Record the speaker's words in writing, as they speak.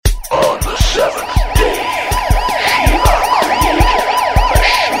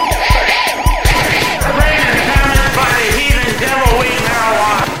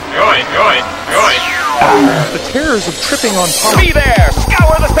fears of tripping on pop. Be there!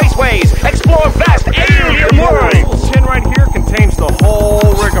 Scour the spaceways! Explore vast alien worlds! Tin right here contains the whole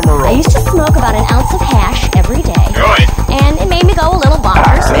rigmarole. I used to smoke about an ounce of hash every day. Good. And it made me go a little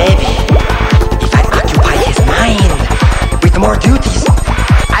bonkers. Maybe if I occupy his mind with more duties,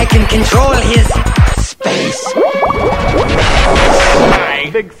 I can control his space. Hi.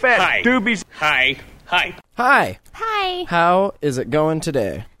 Big fat Hi. doobies. Hi. Hi. Hi. Hi. How is it going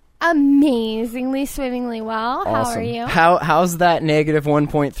today? Amazingly, swimmingly well. Awesome. How are you? How's that negative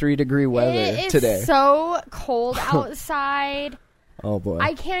 1.3 degree weather It is today? so cold outside. Oh boy.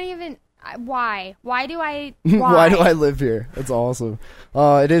 I can't even. Why? Why do I? Why do I live here? That's awesome.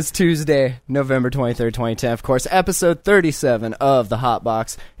 It is Tuesday, November 23rd, 2010. Of course, episode 37 of The Hot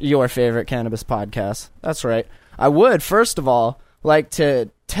Box, your favorite cannabis podcast. That's right. I would, first of all, like to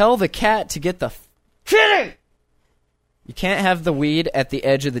tell the cat to get the kidding. You can't have the weed at the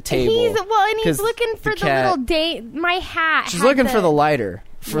edge of the table. He's looking for the cat- little date. My hat. She's had looking for the lighter,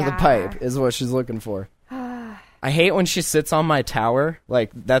 for the Yeah. pipe, is what she's looking for. I hate when she sits on my tower.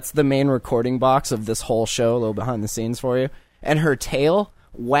 Like, that's the main recording box of this whole show, a little behind the scenes for you. And her tail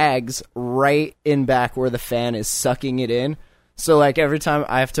wags right in back where the fan is sucking it in. So, like, every time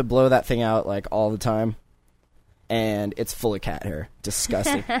I have to blow that thing out, like, all the time. And it's full of cat hair.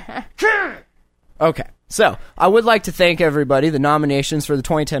 Disgusting. Okay, so I would like to thank everybody. The nominations for the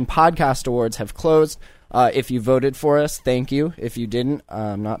 2010 Podcast Awards have closed. If you voted for us, thank you. If you didn't,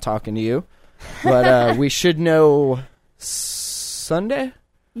 I'm not talking to you. But we should know Sunday,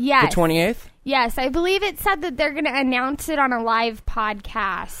 Yes. the 28th? Yes, I believe it said that they're going to announce it on a live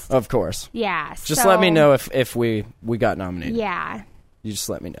podcast. Of course. Yeah. Just so- let me know if we got nominated. Yeah. You just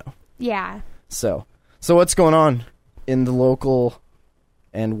let me know. Yeah. So what's going on in the local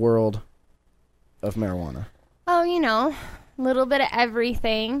and world of marijuana? Oh, a little bit of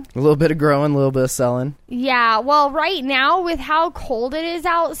everything. A little bit of growing, a little bit of selling. Yeah, well, right now, with how cold it is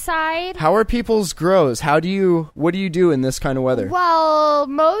outside, How are people's grows? What do you do in this kind of weather? well,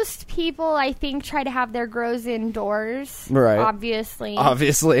 most people, I think, try to have their grows indoors. Right. Obviously.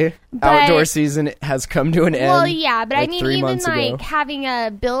 Obviously, But- outdoor season has come to an end. Well, yeah, but like I mean, 3 even months ago. like having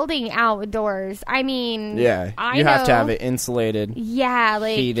a building outdoors, I mean, Yeah, I you have to know- have it insulated. Yeah,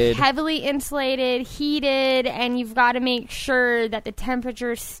 like Heated. heavily insulated, heated, and you've got to make sure that the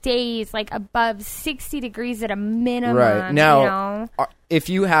temperature stays like above 60 degrees at a minimum. Right. Now, you know? if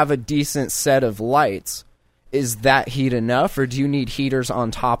you have a decent set of lights, is that heat enough, or do you need heaters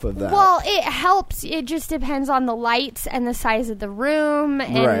on top of that? Well, it helps. It just depends on the lights and the size of the room,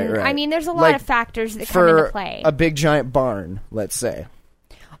 and Right. I mean, there's a lot Like, of factors that come for into play. a big giant barn, let's say.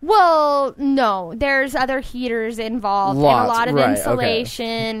 Well, no, there's other heaters involved and Lots, a lot of right, okay.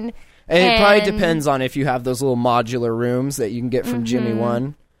 insulation. And it probably and- depends on if you have those little modular rooms that you can get from Jimmy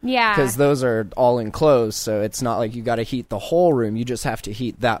One. Yeah. Because those are all enclosed, so it's not like you got to heat the whole room. You just have to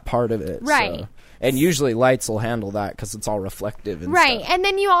heat that part of it. Right. So. And usually lights will handle that because it's all reflective and Right, stuff. and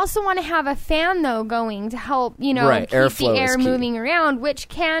then you also want to have a fan, though, going to help, Right, keep airflow the is air key. moving around, which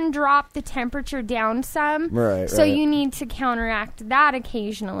can drop the temperature down some. Right, So right. you need to counteract that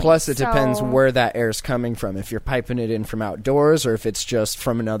occasionally. Plus, it depends So- where that air's coming from. If you're piping it in from outdoors, or if it's just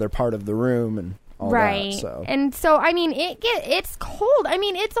from another part of the room and all Right, that. So. and so, I mean, it's cold. I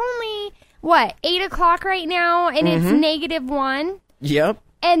mean, it's only, 8 o'clock right now, and it's -1. Yep.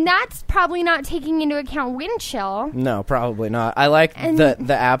 And that's probably not taking into account wind chill. No, probably not. I like And-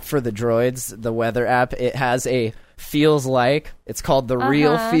 the app for the droids, the weather app. It has a feels like. It's called the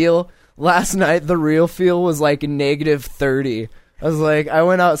Real Feel. Last night, the Real Feel was like -30. I was like, I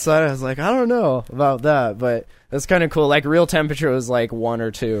went outside. I was like, I don't know about that, but that's kind of cool. Like real temperature was like 1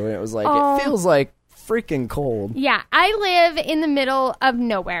 or 2, and it was like it feels like freaking cold. Yeah, I live in the middle of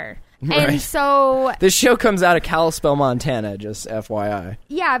nowhere. Right. And so, This show comes out of Kalispell, Montana. Just FYI.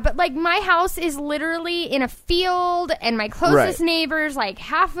 yeah, but like my house is literally in a field, and my closest Right. neighbor's like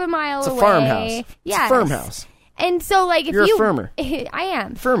half a mile It's a away. farmhouse. It's Yes. a farmhouse. And so, like, if You're a you, firmer. I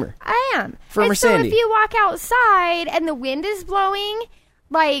am. Firmer. I am. Firmer and so Sandy. if you walk outside and the wind is blowing,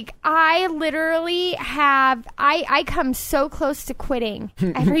 like, I literally have, I come so close to quitting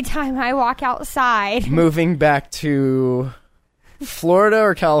every time I walk outside. Moving back to Florida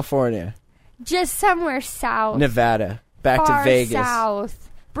or California? Just somewhere south. Nevada. Back far to Vegas. south.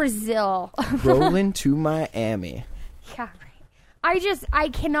 Brazil. Rolling to Miami. Yeah, right. I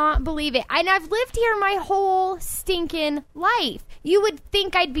cannot believe it. And I've lived here my whole stinking life. You would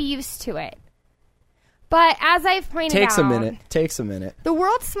think I'd be used to it. But as I've pointed Takes out, a minute. Takes a minute. the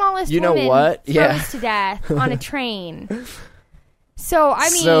world's smallest You know woman what? froze Yeah. to death on a train. So, I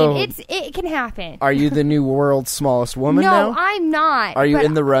mean, So- it can happen. Are you the new world's smallest woman No, now? I'm not. Are you but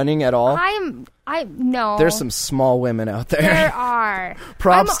in the running at all? No. There's some small women out there. There are.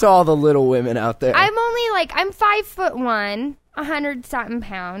 Props to all the little women out there. I'm only I'm 5'1", 100-something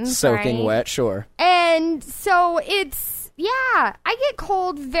pounds. Soaking right? wet, sure. And so it's, I get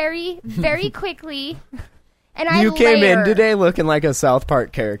cold very, very quickly. And I You came in layer. today looking like a South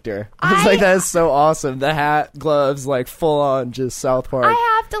Park character. I was like, that is so awesome. The hat, gloves, like full on just South Park.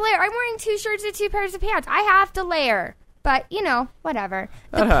 I have to layer. I'm wearing 2 shirts and 2 pairs of pants. I have to layer. But, whatever.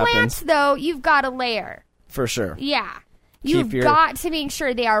 The That happens. plants, though, you've got to layer. For sure. Yeah. Keep You've your- got to make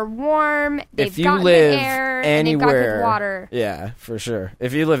sure they are warm, they've If you got live good air, and they've got anywhere, good water. yeah, for sure.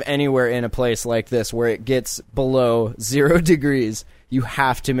 If you live anywhere in a place like this where it gets below 0 degrees, you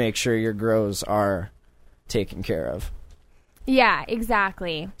have to make sure your grows are taken care of. Yeah,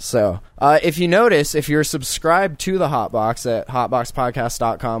 exactly. So, if you notice, if you're subscribed to the Hotbox at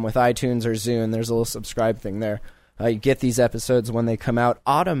hotboxpodcast.com with iTunes or Zune, there's a little subscribe thing there. You get these episodes when they come out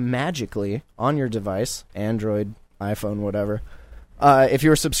automatically on your device, Android, iPhone, whatever. If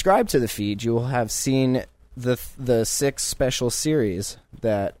you're subscribed to the feed, you will have seen the 6 special series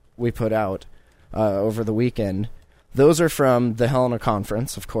that we put out over the weekend. Those are from the Helena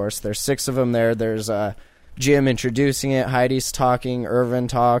Conference, of course. There's 6 of them there. There's Jim introducing it, Heidi's talking, Irvin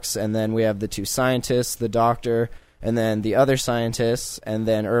talks, and then we have the 2 scientists, the doctor, and then the other scientists, and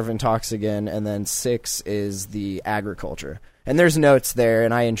then Irvin talks again, and then 6 is the agriculture. And there's notes there,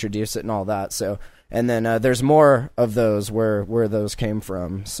 and I introduce it and all that. So, and then there's more of those where those came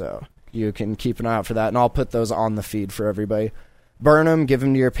from, so you can keep an eye out for that, and I'll put those on the feed for everybody. Burn them, give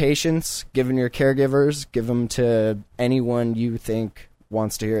them to your patients, give them to your caregivers, give them to anyone you think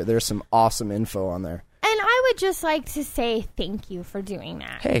wants to hear it. There's some awesome info on there. And I would just like to say thank you for doing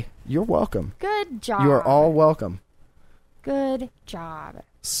that. Hey, you're welcome. Good job. You are all welcome. Good job.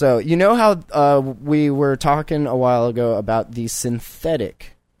 So, you know how we were talking a while ago about the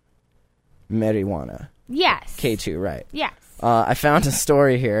synthetic marijuana? Yes. K2, right. Yes. I found a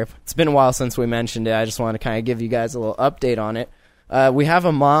story here. It's been a while since we mentioned it. I just want to kind of give you guys a little update on it. We have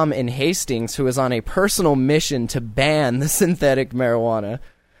a mom in Hastings who is on a personal mission to ban the synthetic marijuana.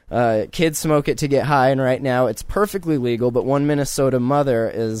 Kids smoke it to get high, and right now it's perfectly legal, but one Minnesota mother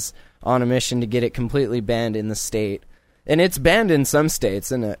is on a mission to get it completely banned in the state. And it's banned in some states,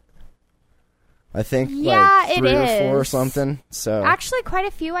 isn't it? I think like 3 or 4 or is. something. So Actually, quite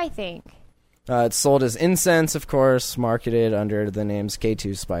a few, I think. it's sold as incense, of course, marketed under the names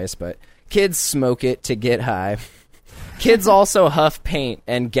K2 Spice, but kids smoke it to get high. Kids also huff paint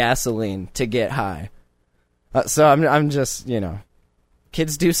and gasoline to get high. So I'm just,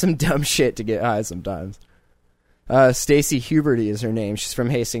 kids do some dumb shit to get high sometimes. Stacy Huberty is her name. She's from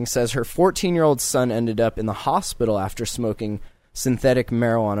Hastings. Says her 14-year-old son ended up in the hospital after smoking synthetic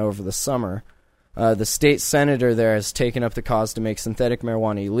marijuana over the summer. The state senator there has taken up the cause to make synthetic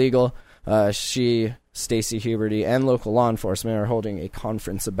marijuana illegal. Stacy Huberty, and local law enforcement are holding a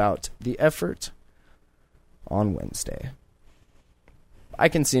conference about the effort on Wednesday. I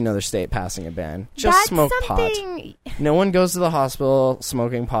can see another state passing a ban. Just That's smoke pot. something... No one goes to the hospital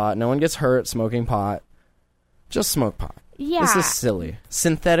smoking pot. No one gets hurt smoking pot. Just smoke pot. Yeah. This is silly.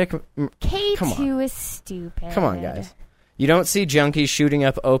 Synthetic... Come on. K2 is stupid. Come on, guys. You don't see junkies shooting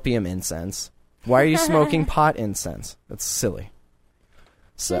up opium incense. Why are you smoking pot incense? That's silly.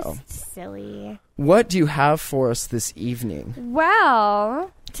 So, Just silly. what do you have for us this evening?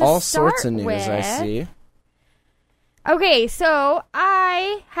 Well, to All start sorts of news, with, I see. Okay, so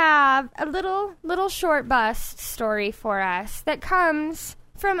I have a little short bust story for us that comes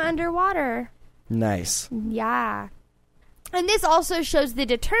from underwater. Nice. Yeah. And this also shows the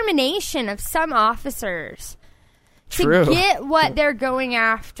determination of some officers True. to get what they're going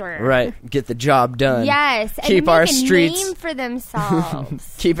after. Right. Get the job done. Yes, and Keep to make our a streets... name for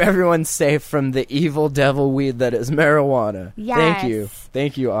themselves. Keep everyone safe from the evil devil weed that is marijuana. Yes. Thank you.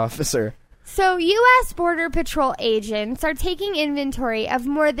 Thank you, officer. So, U.S. Border Patrol agents are taking inventory of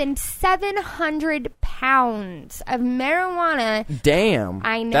more than 700 pounds of marijuana. Damn.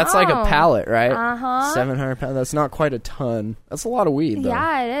 I know. That's like a pallet, right? Uh-huh. 700 pounds. That's not quite a ton. That's a lot of weed, though.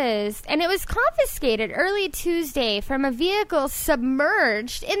 Yeah, it is. And it was confiscated early Tuesday from a vehicle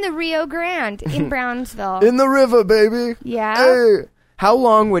submerged in the Rio Grande in Brownsville. In the river, baby. Yeah. Hey. How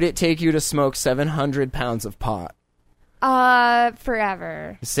long would it take you to smoke 700 pounds of pot?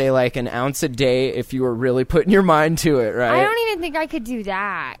 Forever. Say like an ounce a day if you were really putting your mind to it, right? I don't even think I could do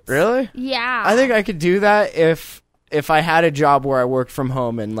that. Really? Yeah. I think I could do that if if I had a job where I worked from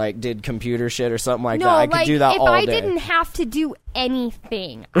home and like did computer shit or something like that, I could do that all day. If I didn't have to do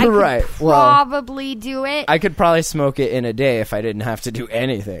anything, I Right. could probably do it. I could probably smoke it in a day if I didn't have to do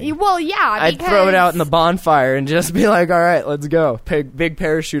anything. Well, yeah, I'd throw it out in the bonfire and just be like, all right, let's go. Big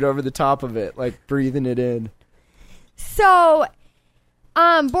parachute over the top of it, like breathing it in. So,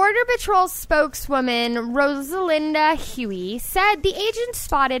 Border Patrol spokeswoman Rosalinda Huey said the agents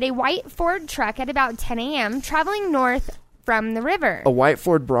spotted a white Ford truck at about 10 a.m. traveling north from the river. A white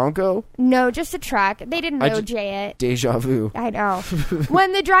Ford Bronco? No, just a truck. They didn't OJ it. Deja vu. I know.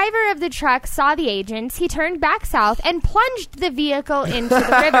 When the driver of the truck saw the agents, he turned back south and plunged the vehicle into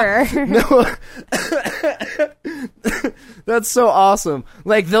the river. That's so awesome.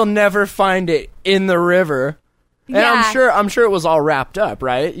 Like, they'll never find it in the river. And yeah. I'm sure it was all wrapped up,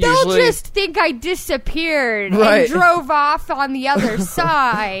 right? They'll just think I disappeared right. and drove off on the other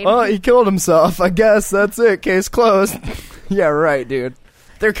side. Oh, he killed himself. I guess that's it. Case closed. Yeah, right, dude.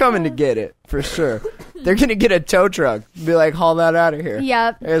 They're coming to get it, for sure. They're going to get a tow truck. Be like, haul that out of here.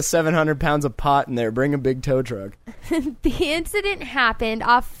 Yep. There's 700 pounds of pot in there. Bring a big tow truck. The incident happened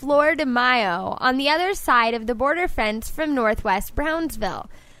off Flor de Mayo on the other side of the border fence from northwest Brownsville.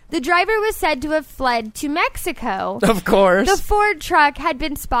 The driver was said to have fled to Mexico. Of course. The Ford truck had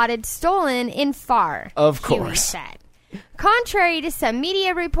been spotted stolen in Pharr. Of Huey course. said. Contrary to some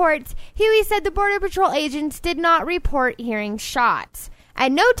media reports, Huey said the Border Patrol agents did not report hearing shots.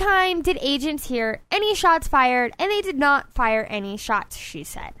 At no time did agents hear any shots fired, and they did not fire any shots, she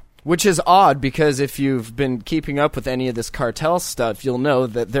said. Which is odd, because if you've been keeping up with any of this cartel stuff, you'll know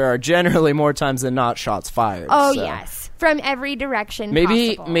that there are generally more times than not shots fired. Oh, so. Yes. From every direction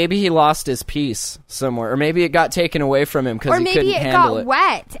possible. Maybe he lost his piece somewhere, or maybe it got taken away from him because he couldn't handle it. Or maybe it got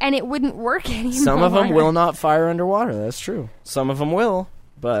wet and it wouldn't work anymore. Some of them will not fire underwater. That's true. Some of them will,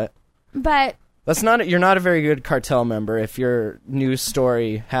 but that's not. You're not a very good cartel member if your news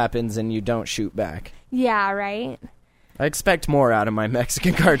story happens and you don't shoot back. Yeah, right. I expect more out of my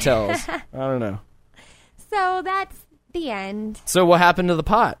Mexican cartels. I don't know. So that's the end. So what happened to the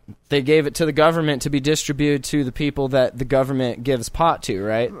pot? They gave it to the government to be distributed to the people that the government gives pot to,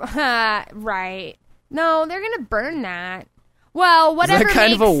 right? Right. No, they're going to burn that. Well, whatever Is that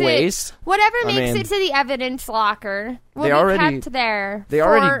kind makes of a waste? Whatever makes it to the evidence locker will be kept there. They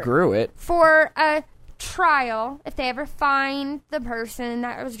already grew it. For a trial, if they ever find the person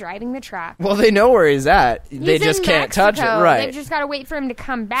that was driving the truck. Well, they know where he's at. They just can't Mexico. touch it, right? They've just got to wait for him to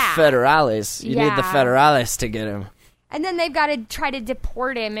come back. Federales. You need the federales to get him. And then they've got to try to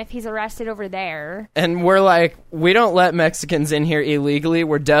deport him if he's arrested over there. And we're like, we don't let Mexicans in here illegally.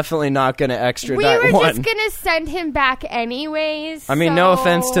 We're definitely not going to extradite We were one. just going to send him back anyways. I mean, no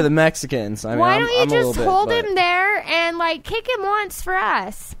offense to the Mexicans. I mean, why don't you just hold him there and, like, kick him once for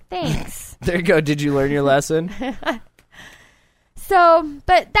us? Thanks. There you go. Did you learn your lesson? So,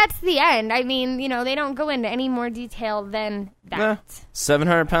 but that's the end. I mean, you know, they don't go into any more detail than that.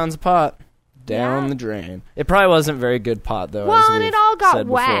 700 pounds of pot. Down the drain. It probably wasn't very good pot, though. Well, and it all got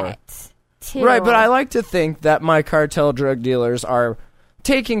wet, too. Right, but I like to think that my cartel drug dealers are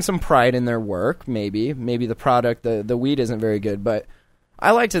taking some pride in their work, maybe. Maybe the product, the weed isn't very good, but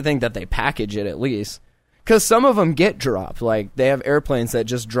I like to think that they package it at least. Because some of them get dropped. Like, they have airplanes that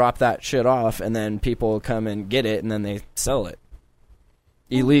just drop that shit off, and then people come and get it, and then they sell it.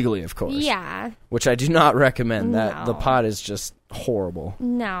 Illegally, of course. Yeah. Which I do not recommend. No. That the pot is just horrible.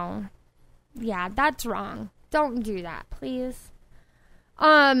 No. Yeah, that's wrong. Don't do that, please.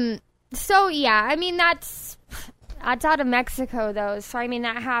 So yeah, I mean that's out of Mexico though. So I mean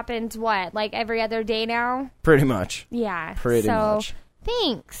that happens like every other day now? Pretty much. Yeah. Pretty much.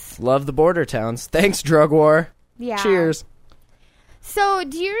 Thanks. Love the border towns. Thanks, drug war. Yeah. Cheers. So,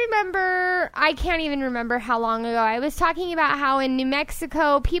 do you remember, I can't even remember how long ago, I was talking about how in New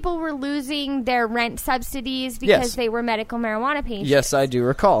Mexico, people were losing their rent subsidies because they were medical marijuana patients. Yes, I do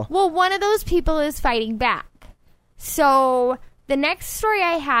recall. Well, one of those people is fighting back. So, the next story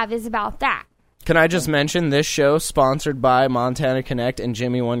I have is about that. Can I just mention this show sponsored by Montana Connect and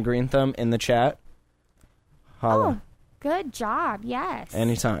Jimmy One Green Thumb in the chat? Holla. Oh, good job. Yes.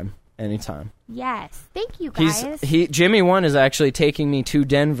 Anytime. Yes. Thank you, guys. Jimmy One is actually taking me to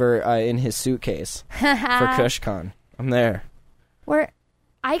Denver in his suitcase for KushCon. I'm there.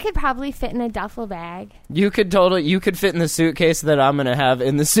 I could probably fit in a duffel bag. You could fit in the suitcase that I'm going to have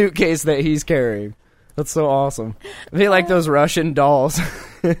in the suitcase that he's carrying. That's so awesome. They like those Russian dolls.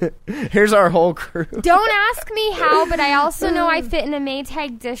 Here's our whole crew. Don't ask me how, but I also know I fit in a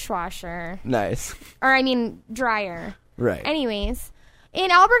Maytag dishwasher. Nice. Or, I mean, dryer. Right. Anyways. In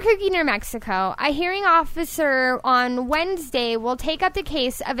Albuquerque, New Mexico, a hearing officer on Wednesday will take up the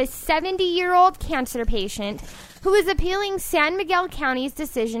case of a 70-year-old cancer patient who is appealing San Miguel County's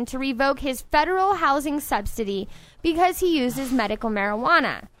decision to revoke his federal housing subsidy because he uses medical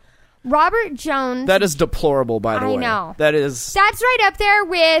marijuana. Robert Jones... That is deplorable, by the way. I know. That's right up there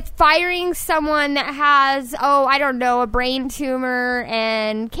with firing someone that has, a brain tumor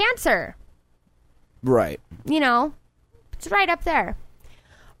and cancer. Right. It's right up there.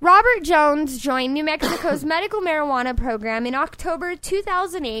 Robert Jones joined New Mexico's medical marijuana program in October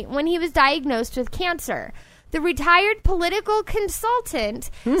 2008 when he was diagnosed with cancer. The retired political consultant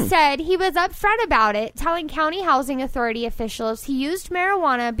said he was upfront about it, telling County Housing Authority officials he used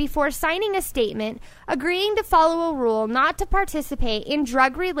marijuana before signing a statement agreeing to follow a rule not to participate in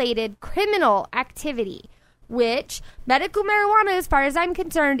drug-related criminal activity, which medical marijuana, as far as I'm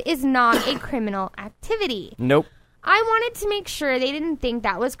concerned, is not a criminal activity. Nope. I wanted to make sure they didn't think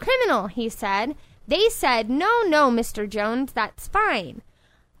that was criminal, he said. They said, no, Mr. Jones, that's fine.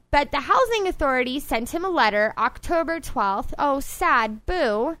 But the housing authority sent him a letter October 12th, sad,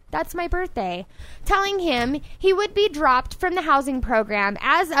 boo, that's my birthday, telling him he would be dropped from the housing program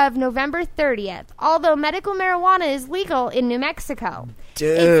as of November 30th, although medical marijuana is legal in New Mexico.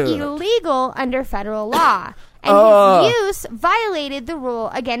 Dude. It's illegal under federal law. And his use violated the rule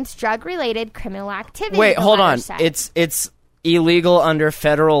against drug-related criminal activity. Wait, hold on. Said. It's illegal under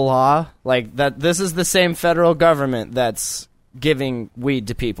federal law? Like, that? This is the same federal government that's giving weed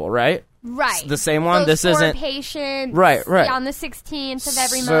to people, right? Right. It's the same one? Those This 4 isn't... patients Right. on the 16th of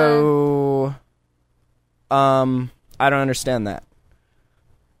every month. So, I don't understand that.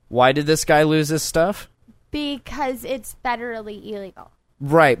 Why did this guy lose his stuff? Because it's federally illegal.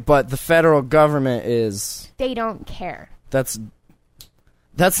 Right, but the federal government is... They don't care. That's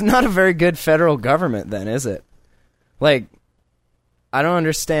not a very good federal government then, is it? Like, I don't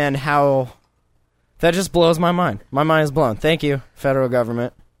understand how... That just blows my mind. My mind is blown. Thank you, federal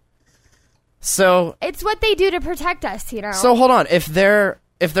government. So... It's what they do to protect us, So hold on. If they're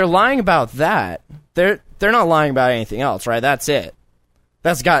lying about that, they're not lying about anything else, right? That's it.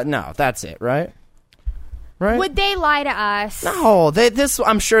 That's it, right? Right? Would they lie to us? No,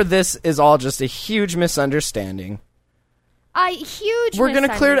 I'm sure this is all just a huge misunderstanding. A huge We're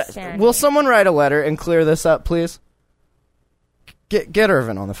gonna clear it. Will someone write a letter and clear this up, please? Get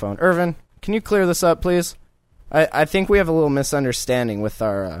Irvin on the phone. Irvin, can you clear this up, please? I think we have a little misunderstanding with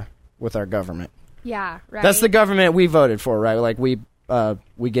our government. Yeah, right. That's the government we voted for, right? Like we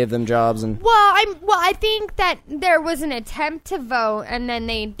gave them jobs and... I think that there was an attempt to vote, and then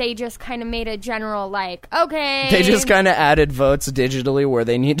they just kind of made a general, okay. They just kind of added votes digitally where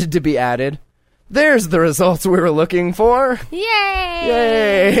they needed to be added. There's the results we were looking for. Yay!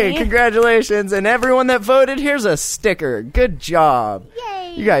 Yay! Congratulations. And everyone that voted, here's a sticker. Good job.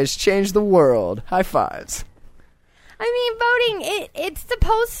 Yay! You guys changed the world. High fives. Voting, it's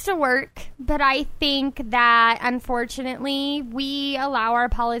supposed to work, but I think that, unfortunately, we allow our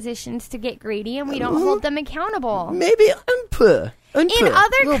politicians to get greedy and we don't hold them accountable. Maybe In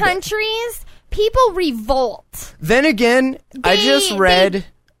other countries, people revolt. Then again, I just read...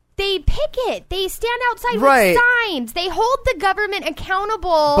 They picket. They stand outside right. with signs. They hold the government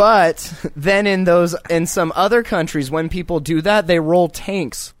accountable. But then in some other countries, when people do that, they roll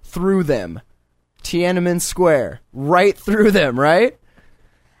tanks through them. Tiananmen Square. Right through them, right?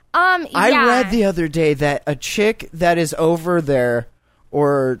 Yeah. I read the other day that a chick that is over there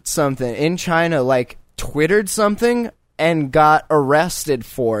or something in China, twittered something and got arrested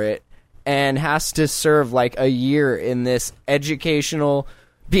for it and has to serve a year in this educational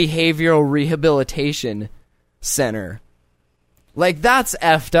behavioral rehabilitation center. That's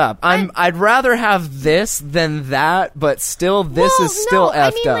effed up. I'd rather have this than that, but still this is still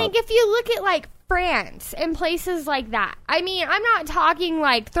effed up. If you look at France and places like that. I'm not talking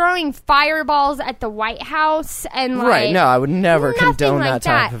throwing fireballs at the White House and right. No, I would never condone that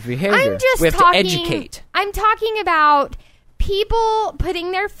type of behavior. We have to educate. I'm talking about people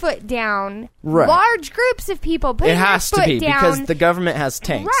putting their foot down. Right. Large groups of people putting their foot down. It has to be because the government has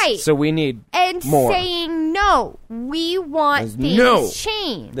tanks. Right. So we need and more. Saying no, we want things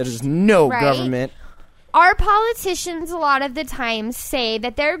changed. There is no government. Our politicians a lot of the time say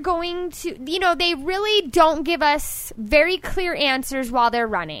that they're going to, they really don't give us very clear answers while they're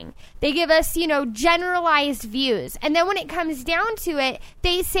running. They give us, generalized views. And then when it comes down to it,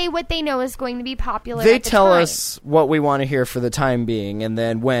 they say what they know is going to be popular They at the tell time. us what we want to hear for the time being. And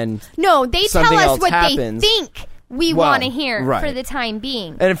then when they tell us what happens, they think we want to hear right. for the time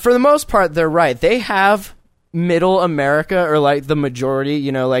being. And for the most part, they're right. They have... middle America, or the majority,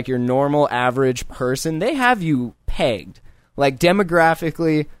 your normal average person, they have you pegged. Like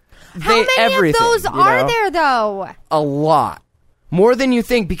demographically, How many everything, of those are there, though? A lot. More than you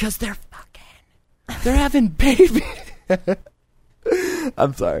think, because they're having babies.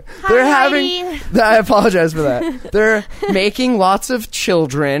 I'm sorry. I apologize for that. They're making lots of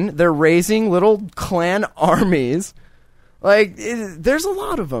children. They're raising little clan armies. Like, there's a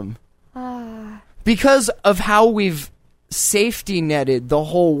lot of them. Because of how we've safety netted the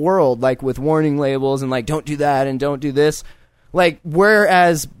whole world, like with warning labels and like, don't do that and don't do this. Like,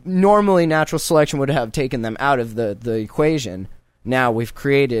 whereas normally natural selection would have taken them out of the equation. Now we've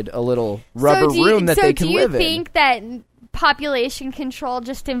created a little rubber room that they can live in. Do you think that population control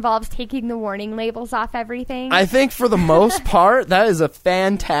just involves taking the warning labels off everything? I think for the most part, that is a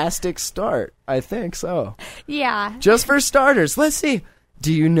fantastic start. I think so. Yeah. Just for starters, let's see.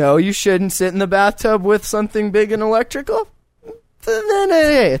 Do you know you shouldn't sit in the bathtub with something big and electrical? Then,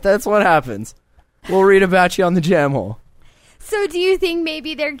 hey, that's what happens. We'll read about you on the jam hole. So do you think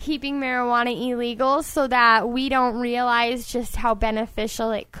maybe they're keeping marijuana illegal so that we don't realize just how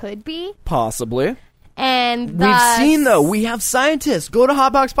beneficial it could be? Possibly. And we've seen, though, we have scientists. Go to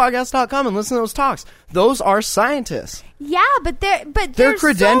hotboxpodcast.com and listen to those talks. Those are scientists. Yeah, but their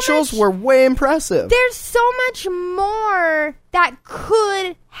credentials were way impressive. There's so much more that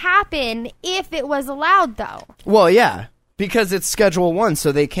could happen if it was allowed, though. Well, yeah. Because it's Schedule 1,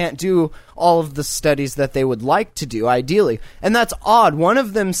 so they can't do all of the studies that they would like to do, ideally. And that's odd. One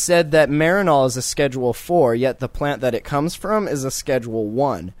of them said that Marinol is a Schedule 4, yet the plant that it comes from is a Schedule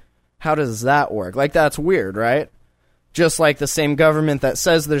 1. How does that work? Like, that's weird, right? Just like the same government that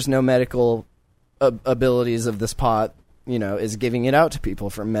says there's no medical abilities of this pot, is giving it out to people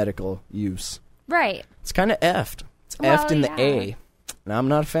for medical use. Right. It's kind of effed. It's effed in the A. And I'm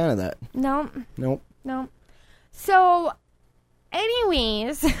not a fan of that. Nope. Nope. So...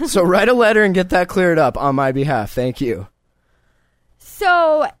 anyways. So write a letter and get that cleared up on my behalf. Thank you.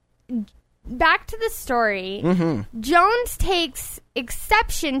 So, back to the story. Mm-hmm. Jones takes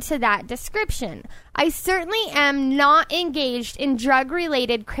exception to that description. I certainly am not engaged in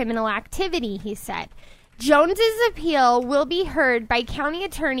drug-related criminal activity, he said. Jones's appeal will be heard by County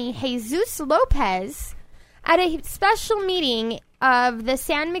Attorney Jesus Lopez at a special meeting of the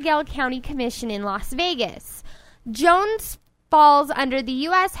San Miguel County Commission in Las Vegas. Jones falls under the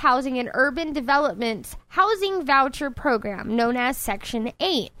U.S. Housing and Urban Development Housing Voucher Program, known as Section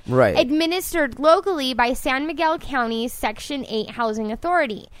 8, right, administered locally by San Miguel County's Section 8 Housing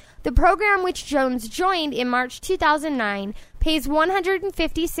Authority. The program, which Jones joined in March 2009, pays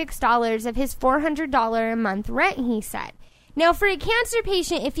 $156 of his $400 a month rent, he said. Now, for a cancer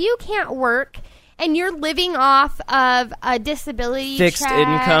patient, if you can't work and you're living off of a disability fixed check,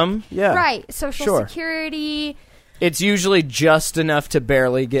 income, yeah, right, Social Security, it's usually just enough to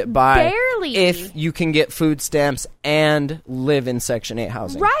barely get by. Barely. If you can get food stamps and live in Section 8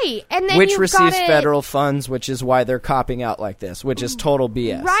 housing. Right. And then which receives federal funds, which is why they're copping out like this, which is total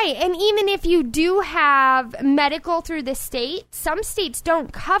BS. Right. And even if you do have medical through the state, some states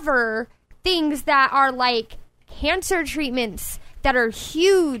don't cover things that are like cancer treatments that are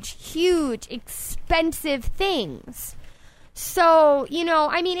huge, expensive things. So,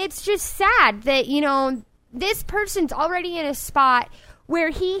 it's just sad that, this person's already in a spot where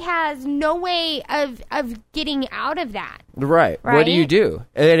he has no way of getting out of that. Right. What do you do?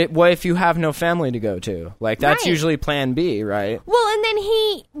 What if you have no family to go to? Like, that's usually plan B, right? Well, and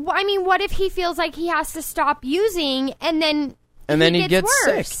then what if he feels like he has to stop using and then he gets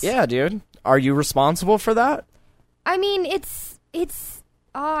worse? Sick? Yeah, dude. Are you responsible for that?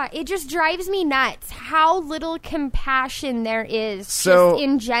 It just drives me nuts how little compassion there is just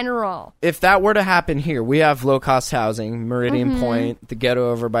in general. If that were to happen here, we have low-cost housing, Meridian Point, the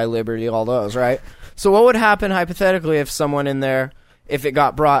ghetto over by Liberty, all those, right? So what would happen hypothetically if someone in there, if it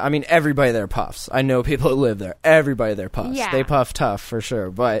got brought, everybody there puffs. I know people that live there. Everybody there puffs. Yeah. They puff tough for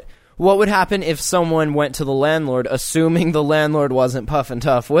sure. But what would happen if someone went to the landlord, assuming the landlord wasn't puffing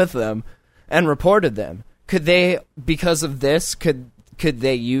tough with them, and reported them? Could they, because of this, could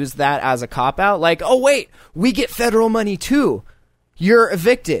they use that as a cop-out? Like, oh, wait, we get federal money, too. You're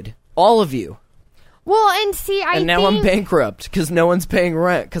evicted. All of you. Well, and see, And now I'm bankrupt because no one's paying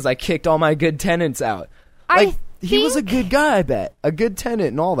rent because I kicked all my good tenants out. He was a good guy, I bet. A good tenant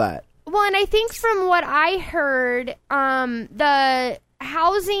and all that. Well, and I think from what I heard, the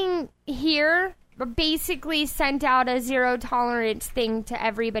housing here basically sent out a zero-tolerance thing to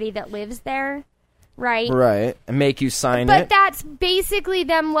everybody that lives there. Right. And make you sign it. But that's basically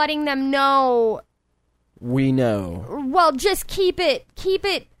them letting them know We know. Well, just keep it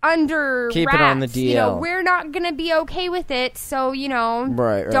under Keep wraps. it on the DL. You know, we're not going to be okay with it, so, you know,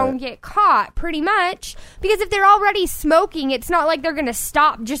 Right. don't get caught, pretty much. Because if they're already smoking, it's not like they're going to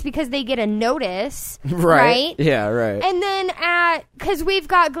stop just because they get a notice. Right? Yeah, right. And then because we've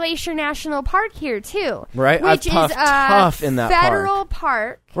got Glacier National Park here, too. Right. Which I've puffed is a tough in that federal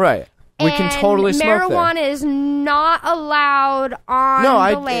park. Right. We can And totally smoke marijuana there. is not allowed on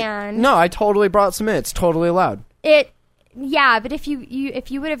the land. I totally brought some in. It's totally allowed. Yeah, but if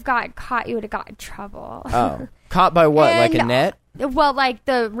you would have got caught, you would have got in trouble. Oh. Caught by what? Like a And, net? Well, like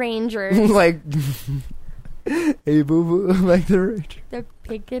the rangers, Like, hey, boo-boo, like the ranger. the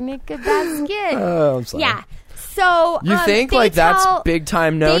picnic basket. Oh, I'm sorry. Yeah. So You think, they like, that's tell- big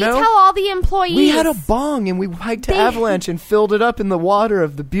time They no-no? tell all the employees. We had a bong and we hiked to They- Avalanche and filled it up in the water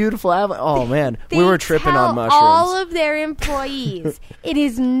of the beautiful Avalanche. Oh, man. We They were tripping tell on mushrooms. all of their employees it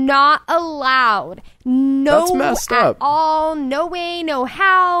is not allowed. No, That's messed at up. all. No way. No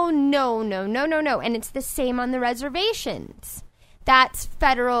how. No. And it's the same on the reservations. That's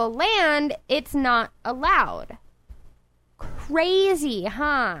federal land. It's not allowed. Crazy,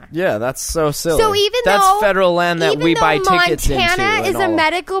 huh? Yeah, that's so silly. So even that's though federal land that even we though buy tickets into. Montana and is a all.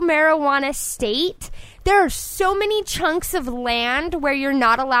 medical marijuana state, there are so many chunks of land where you're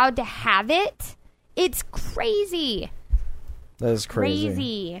not allowed to have it. It's crazy. That is crazy.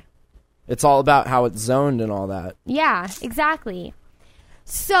 Crazy. It's all about how it's zoned and all that. Yeah, exactly.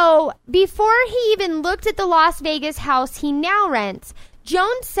 So before he even looked at the Las Vegas house he now rents,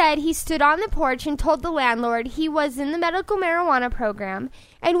 Jones said he stood on the porch and told the landlord he was in the medical marijuana program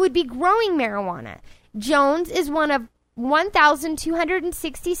and would be growing marijuana. Jones is one of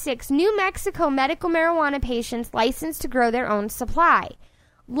 1,266 New Mexico medical marijuana patients licensed to grow their own supply.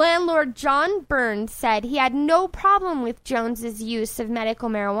 Landlord John Burns said he had no problem with Jones's use of medical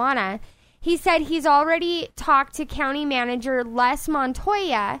marijuana. He said he's already talked to County Manager Les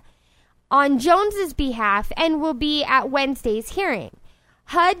Montoya on Jones's behalf and will be at Wednesday's hearing.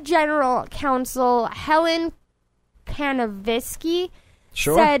 HUD General Counsel Helen Kanavisky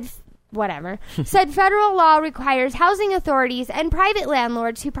said federal law requires housing authorities and private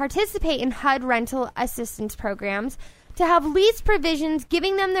landlords who participate in HUD rental assistance programs to have lease provisions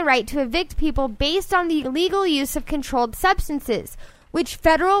giving them the right to evict people based on the illegal use of controlled substances, which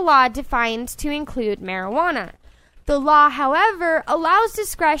federal law defines to include marijuana. The law, however, allows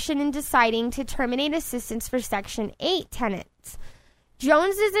discretion in deciding to terminate assistance for Section 8 tenants.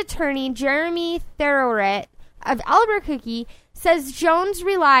 Jones's attorney, Jeremy Theriot of Albuquerque, says Jones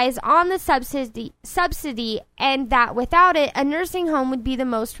relies on the subsidy and that without it, a nursing home would be the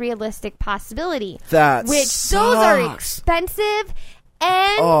most realistic possibility. Which sucks. those are expensive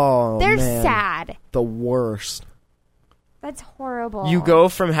and they're sad. The worst. That's horrible. You go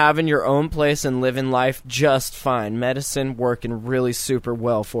from having your own place and living life just fine, medicine working really super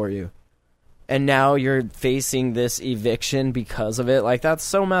well for you, and now you're facing this eviction because of it. Like, that's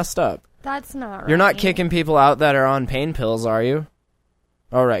so messed up. That's not right. You're not kicking people out that are on pain pills, are you?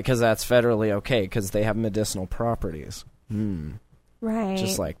 Oh, right, because that's federally okay, because they have medicinal properties. Right.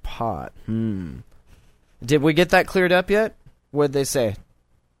 Just like pot. Did we get that cleared up yet? What'd they say?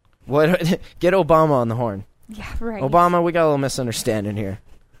 What? Get Obama on the horn. Yeah, right. Obama, we got a little misunderstanding here.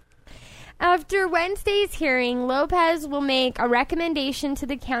 After Wednesday's hearing, Lopez will make a recommendation to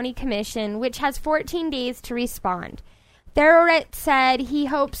the county commission, which has 14 days to respond. Theriot said he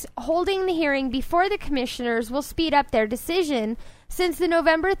hopes holding the hearing before the commissioners will speed up their decision, since the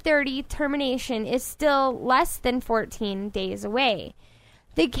November 30 termination is still less than 14 days away.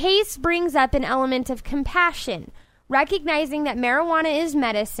 The case brings up an element of compassion, recognizing that marijuana is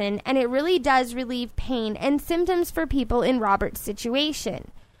medicine and it really does relieve pain and symptoms for people in Robert's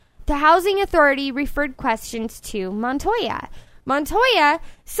situation. The Housing Authority referred questions to Montoya. Montoya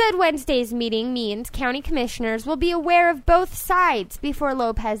said Wednesday's meeting means county commissioners will be aware of both sides before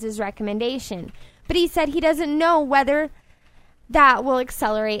Lopez's recommendation, but he said he doesn't know whether that will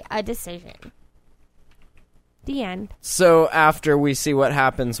accelerate a decision. The end. So after we see what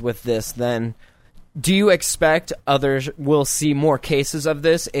happens with this, then do you expect others will see more cases of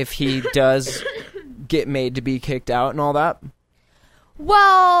this if he does get made to be kicked out and all that?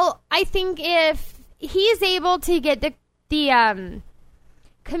 Well, I think if he's able to get the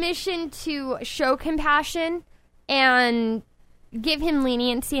commission to show compassion and give him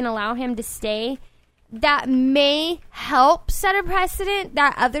leniency and allow him to stay, that may help set a precedent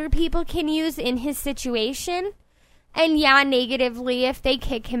that other people can use in his situation. And yeah, negatively, if they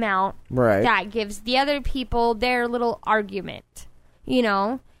kick him out, right, that gives the other people their little argument, you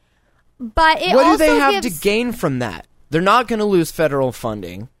know? But it what also do they have gives, to gain from that? They're not going to lose federal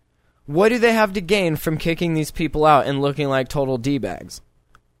funding. What do they have to gain from kicking these people out and looking like total D-bags?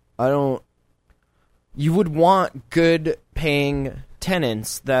 You would want good paying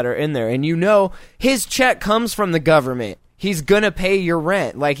tenants that are in there. And you know his check comes from the government. He's going to pay your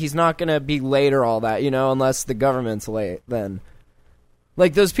rent. Like, he's not going to be late or all that, unless the government's late then.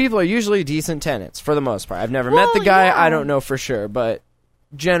 Like, those people are usually decent tenants for the most part. I've never met the guy. Yeah. I don't know for sure, but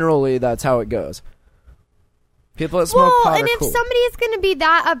generally that's how it goes. People that smoke pot and are if cool. somebody is going to be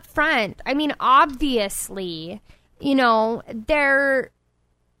that upfront, I mean, obviously, they're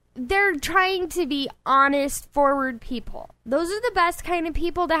trying to be honest, forward people. Those are the best kind of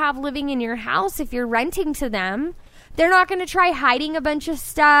people to have living in your house if you're renting to them. They're not going to try hiding a bunch of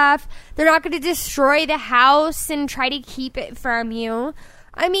stuff. They're not going to destroy the house and try to keep it from you.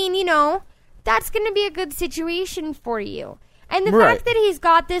 I mean, that's going to be a good situation for you. And the fact that he's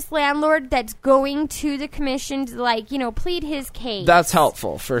got this landlord that's going to the commission to, plead his case. That's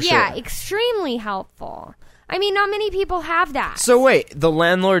helpful, for sure. Yeah, extremely helpful. I mean, not many people have that. So wait, the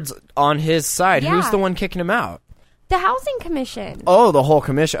landlord's on his side. Yeah. Who's the one kicking him out? The housing commission. Oh, the whole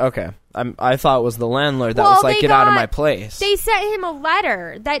commission. Okay. I thought it was the landlord that was like, get out of my place. They sent him a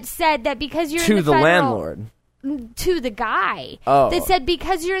letter that said that because you're to in the the federal, landlord. To the guy. Oh. That said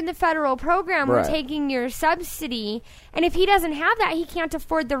because you're in the federal program, we're Right. taking your subsidy. And if he doesn't have that, he can't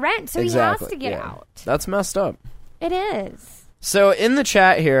afford the rent. So Exactly. he has to get yeah. out. That's messed up. It is. So in the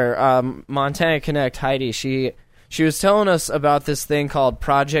chat here, Montana Connect Heidi, she was telling us about this thing called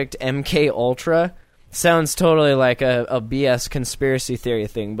Project MK Ultra. Sounds totally like a BS conspiracy theory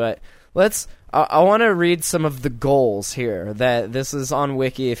thing, but I want to read some of the goals here. That this is on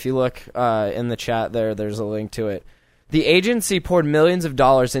Wiki. If you look in the chat there's a link to it. The agency poured millions of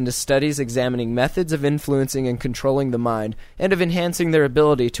dollars into studies examining methods of influencing and controlling the mind and of enhancing their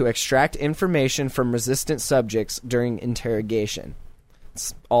ability to extract information from resistant subjects during interrogation.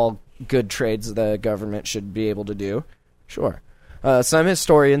 It's all good trades the government should be able to do. Sure. Some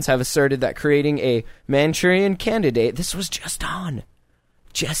historians have asserted that creating a Manchurian candidate... This was just on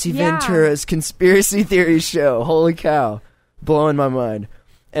Jesse Ventura's conspiracy theory show. Holy cow. Blowing my mind.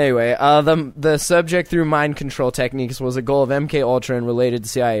 Anyway, the subject through mind control techniques was a goal of MK Ultra and related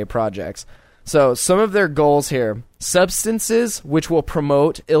CIA projects. So, some of their goals here. Substances which will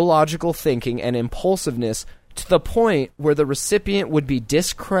promote illogical thinking and impulsiveness to the point where the recipient would be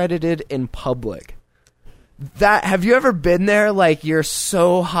discredited in public. Have you ever been there? Like, you're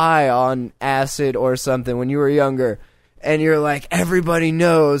so high on acid or something when you were younger, and you're like, everybody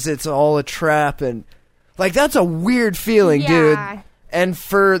knows it's all a trap, and like, that's a weird feeling, dude. And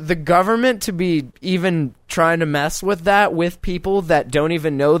for the government to be even trying to mess with that with people that don't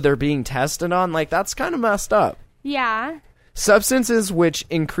even know they're being tested on, like, that's kind of messed up. Yeah. Substances which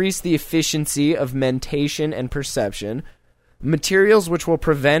increase the efficiency of mentation and perception. Materials which will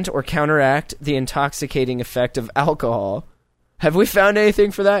prevent or counteract the intoxicating effect of alcohol. Have we found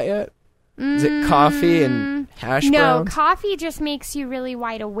anything for that yet? Is it coffee and hash browns? No, coffee just makes you really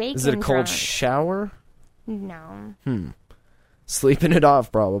wide awake. Is it a and cold drunk. shower? No. Sleeping it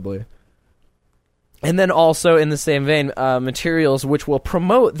off, probably. And then also, in the same vein, materials which will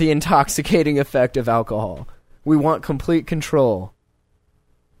promote the intoxicating effect of alcohol. We want complete control.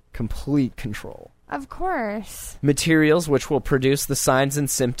 Complete control. Of course. Materials which will produce the signs and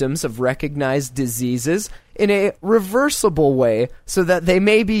symptoms of recognized diseases in a reversible way so that they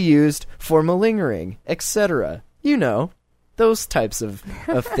may be used for malingering, etc. You know, those types of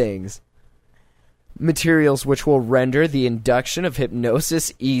things. Materials which will render the induction of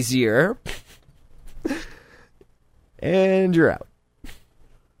hypnosis easier. And you're out.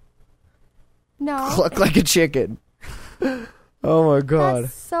 No. Cluck like a chicken. Oh my god.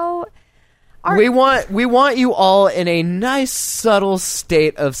 That's so... We want you all in a nice subtle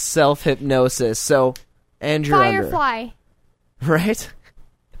state of self-hypnosis. So, and you're Firefly. under. Right?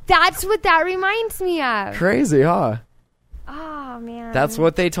 That's what that reminds me of. Crazy, huh? Oh, man. That's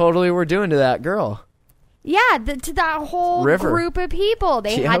what they totally were doing to that girl. Yeah, to that whole River. group of people.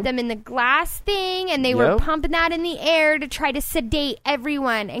 They Yep. had them in the glass thing, and they were Yep. pumping that in the air to try to sedate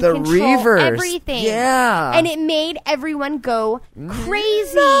everyone and The control Reavers. everything. Yeah. And it made everyone go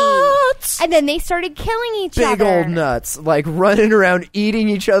crazy. Nuts. And then they started killing each Big other. old nuts. Like running around eating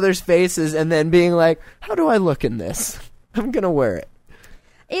each other's faces and then being like, how do I look in this? I'm going to wear it.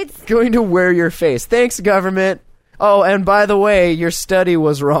 It's Going to wear your face. Thanks, government. Oh, and by the way, your study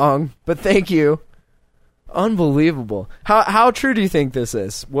was wrong, but thank you. Unbelievable. How true do you think this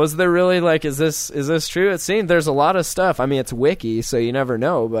is? Was there really, like, is this true? It seems there's a lot of stuff. I mean, it's wiki, so you never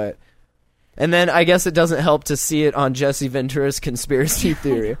know, but... And then I guess it doesn't help to see it on Jesse Ventura's conspiracy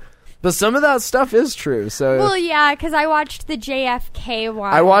theory. But some of that stuff is true. So Well, yeah, because I watched the JFK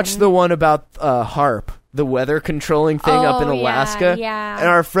one. I watched the one about HARP, the weather controlling thing up in Oh, yeah, Alaska. yeah. And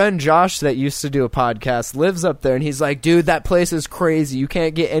our friend Josh that used to do a podcast lives up there, and he's like, dude, that place is crazy. You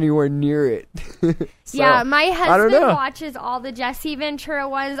can't get anywhere near it. So, Yeah, my I don't husband know. watches all the Jesse Ventura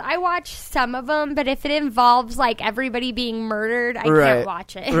ones. I watch some of them, but if it involves like everybody being murdered, I can't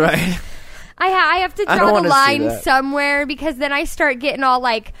watch it. Right. I have to I don't draw wanna the see line that. somewhere because then I start getting all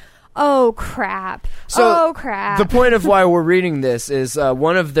like, oh crap, So oh crap. the point of why we're reading this is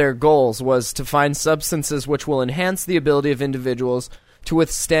one of their goals was to find substances which will enhance the ability of individuals to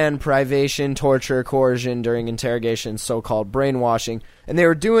withstand privation, torture, coercion during interrogation, so-called brainwashing. And they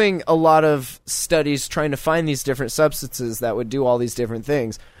were doing a lot of studies trying to find these different substances that would do all these different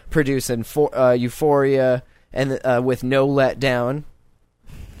things, produce euphoria, and with no letdown.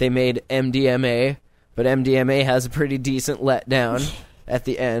 They made MDMA, but MDMA has a pretty decent letdown at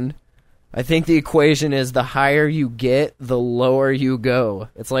the end. I think the equation is the higher you get, the lower you go.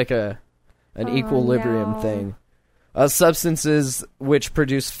 It's like an equilibrium no. thing. Substances which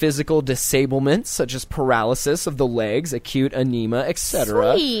produce physical disablement, such as paralysis of the legs, acute anemia,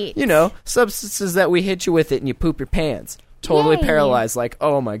 etc. Sweet. You know, substances that we hit you with it and you poop your pants. Totally Yay. paralyzed, like,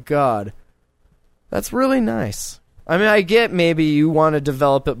 oh my god. That's really nice. I mean, I get maybe you want to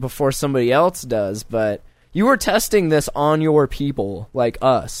develop it before somebody else does, but you were testing this on your people, like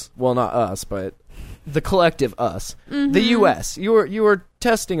us. Well, not us, but the collective us. Mm-hmm. The U.S. You were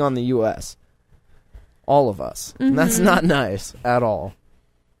testing on the U.S. All of us. And that's Mm-hmm. not nice at all.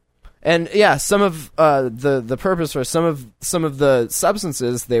 And yeah, some of the purpose for some of the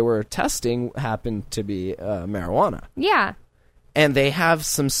substances they were testing happened to be marijuana. yeah. And they have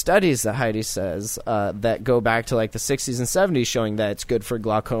some studies that Heidi says that go back to like the 60s and 70s showing that it's good for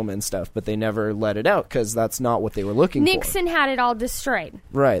glaucoma and stuff, but they never let it out because that's not what they were looking Nixon had it all destroyed.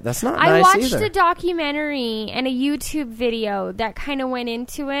 for. Right, that's not I nice watched either. a documentary and a YouTube video that kind of went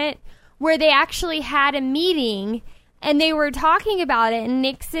into it where they actually had a meeting and they were talking about it, and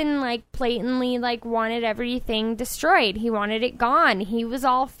Nixon like blatantly like wanted everything destroyed. He wanted it gone. He was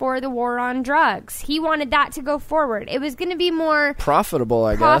all for the war on drugs. He wanted that to go forward. It was going to be more Profitable,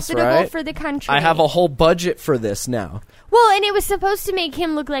 I profitable guess, right? for the country. I have a whole budget for this now. Well, and it was supposed to make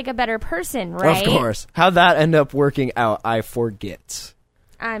him look like a better person, right? Of course. How'd that end up working out, I forget.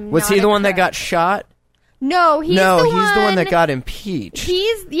 Was not he the a one that crook. got shot? No, he's no, the he's one. the one that got impeached.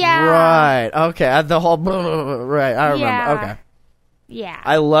 He's yeah. Right. Okay. The whole right. I remember. Yeah. Okay. Yeah.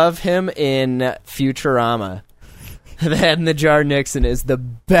 I love him in Futurama. The head in the jar Nixon is the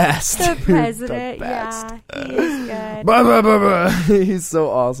best. the president. The best. Yeah, he is good. Bah, bah, bah, bah. He's so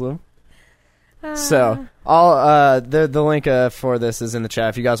awesome. So, I'll the link for this is in the chat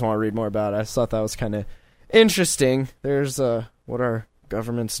if you guys want to read more about it. I just thought that was kind of interesting. There's what our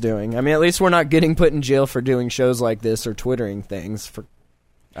government's doing. I mean, at least we're not getting put in jail for doing shows like this or twittering things for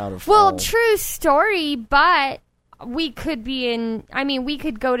out of Well, all- true story, but we could be in. I mean, we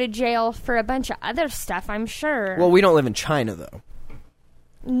could go to jail for a bunch of other stuff. I'm sure. Well, we don't live in China though.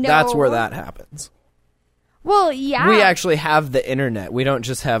 no. That's where that happens. Well, yeah. We actually have the internet. We don't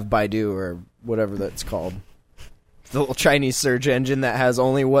just have Baidu or whatever that's called. The little Chinese search engine that has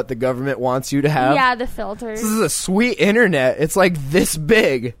only what the government wants you to have. Yeah, the filters. This is a sweet internet. It's like this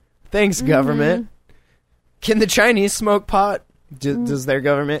big. Thanks, government. Can the Chinese smoke pot? Does their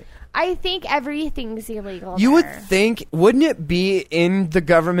government? I think everything's illegal. You would there. think, wouldn't it be in the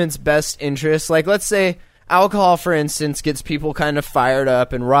government's best interest? Like, let's say alcohol, for instance, gets people kind of fired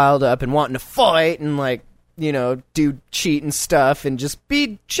up and riled up and wanting to fight and, like, you know, do cheat and stuff and just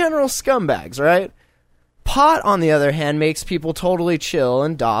be general scumbags, right? Pot, on the other hand, makes people totally chill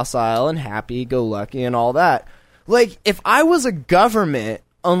and docile and happy-go-lucky and all that. Like, if I was a government,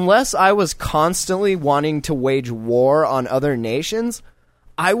 unless I was constantly wanting to wage war on other nations,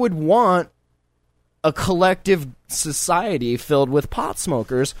 I would want a collective society filled with pot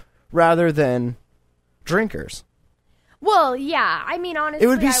smokers rather than drinkers. Well, yeah. I mean, honestly, It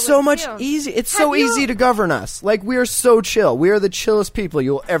would be I so would much too. easy. It's Have so you- easy to govern us. Like, we are so chill. We are the chillest people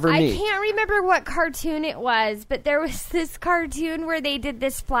you'll ever I meet. can't remember what cartoon it was, but there was this cartoon where they did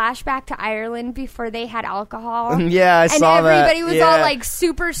this flashback to Ireland before they had alcohol. Yeah, I and saw that. everybody was all Yeah. like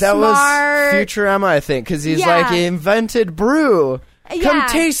super That smart. was Futurama, I think, because he's Yeah. like, he invented brew. Come Yeah.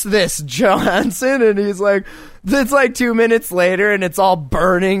 taste this, Johansson. And he's like, it's like 2 minutes later, and it's all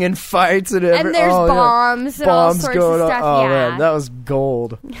burning and fights and And there's oh, yeah. bombs and all Bombs sorts going of on. stuff. Oh yeah. man, that was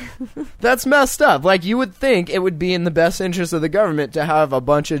gold. That's messed up. Like, you would think it would be in the best interest of the government to have a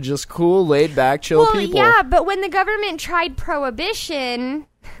bunch of just cool, laid back, chill well, people. yeah, but when the government tried prohibition,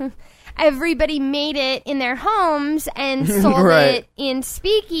 everybody made it in their homes and sold Right. it in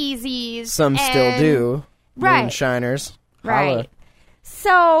speakeasies. Some still do. Right. Moonshiners. Right. Holla.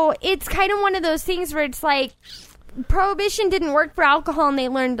 So it's kind of one of those things where it's like Prohibition didn't work for alcohol and they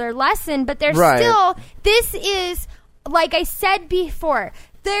learned their lesson, but they're Right. still, this is, like I said before,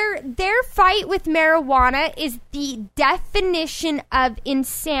 their fight with marijuana is the definition of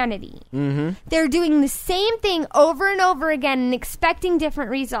insanity. Mm-hmm. They're doing the same thing over and over again and expecting different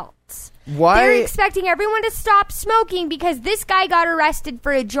results. Why? They're expecting everyone to stop smoking because this guy got arrested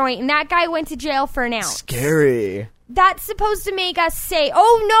for a joint and that guy went to jail for an ounce. Scary. That's supposed to make us say,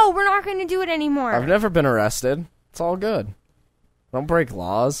 oh no, we're not going to do it anymore. I've never been arrested. It's all good. I don't break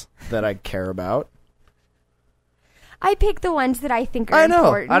laws that I care about. I pick the ones that I think are I know.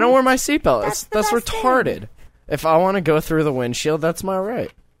 important. I don't wear my seatbelt. That's That's the best retarded. thing. If I want to go through the windshield, that's my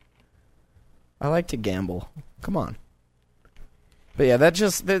right. I like to gamble. Come on. But yeah,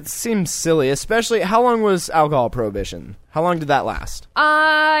 that seems silly. Especially, how long was alcohol prohibition? How long did that last?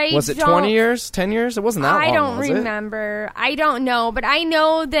 Was it 20 years? 10 years? It wasn't that long, I don't was it? remember. I don't know, but I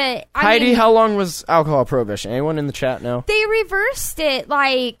know that. Heidi, how long was alcohol prohibition? Anyone in the chat know? They reversed it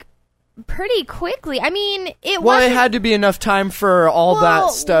like pretty quickly. I mean, it Well, wasn't. it had to be enough time for all Well-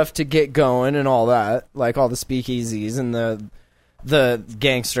 that stuff to get going and all that, like all the speakeasies and the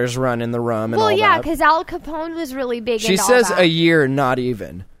gangsters running the rum and well, all yeah, that. because Al Capone was really big. She into says all that. a year, not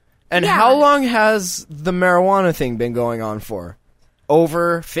even. And Yeah. how long has the marijuana thing been going on for?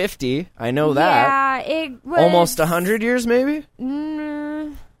 Over 50. I know that. Yeah, it was Almost 100 years, maybe?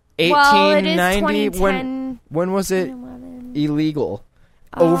 Mm, 1890. well, it is 2010. When was it illegal?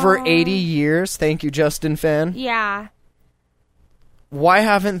 Over 80 years. Thank you, Justin Fan. Yeah. Why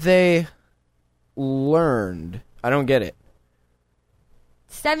haven't they learned? I don't get it.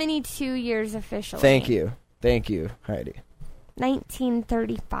 72 years officially. Thank you, Heidi.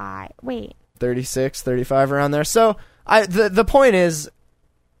 1935. Wait. 36, 35, around there. So the point is,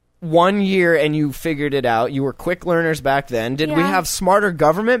 1 year and you figured it out. You were quick learners back then. Did we Yeah. have smarter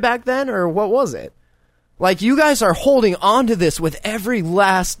government back then, or what was it? Like, you guys are holding on to this with every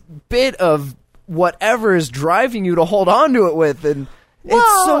last bit of whatever is driving you to hold on to it with, and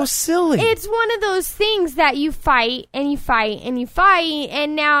it's so silly. It's one of those things that you fight and you fight and you fight,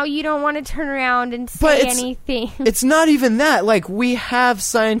 and now you don't want to turn around and But say it's- anything. It's not even that. Like, we have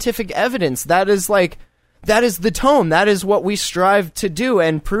scientific evidence. That is the tone. That is what we strive to do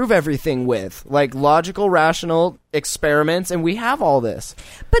and prove everything with. Like, logical, rational experiments, and we have all this.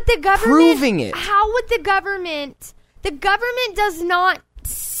 But the government, Proving it. How would the government does not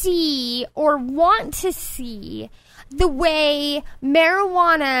see or want to see the way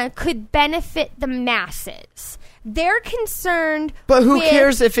marijuana could benefit the masses. They're concerned But who with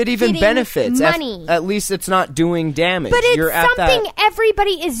cares if it even getting benefits? money. At least it's not doing damage. But it's You're at something that.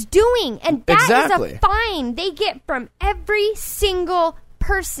 everybody is doing, and that is Exactly. a fine they get from every single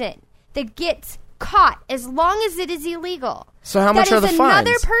person that gets caught, as long as it is illegal. So how much That are is the fines?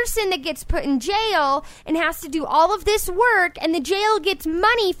 another person that gets put in jail and has to do all of this work, and the jail gets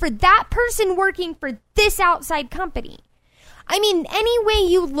money for that person working for this outside company. I mean, any way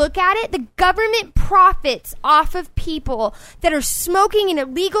you look at it, the government profits off of people that are smoking an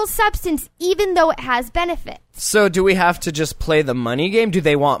illegal substance, even though it has benefits. So do we have to just play the money game? Do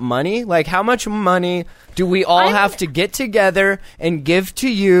they want money? Like, how much money do we all have to get together and give to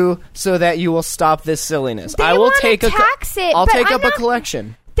you so that you will stop this silliness? They I will wanna take tax it, I'll but take I'm up a not-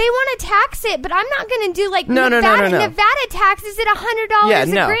 collection. They want to tax it, but I'm not going to do like No. Nevada taxes at $100 Yeah, a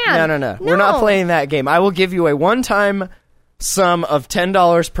no, grand. no. We're not playing that game. I will give you a one-time sum of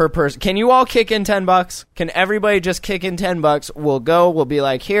 $10 per person. Can you all kick in $10? Can everybody just kick in $10? We'll go. We'll be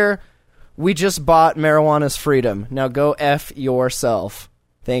like, here, we just bought marijuana's freedom. Now go F yourself.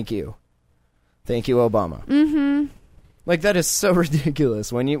 Thank you. Thank you, Obama. Mm-hmm. Like, that is so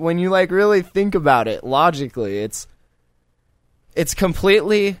ridiculous. When you like really think about it logically, it's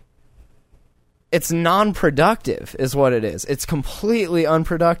completely, it's non-productive is what it is. It's completely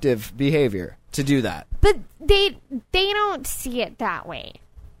unproductive behavior to do that. But they don't see it that way.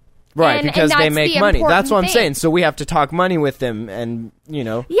 Right, And because they that's make the money. That's what I'm important saying. thing. So we have to talk money with them and,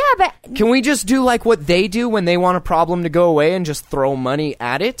 Yeah, but can we just do like what they do when they want a problem to go away and just throw money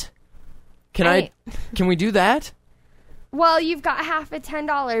at it? Can we do that? well, you've got half a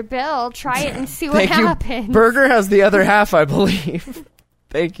 $10 bill. Try it and see what Thank happens. you. Burger has the other half, I believe.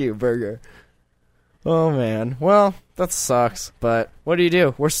 Thank you, Burger. Oh, man. Well, that sucks. But what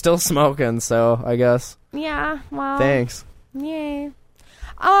do? We're still smoking, so I guess. Yeah, well. Thanks. Yay.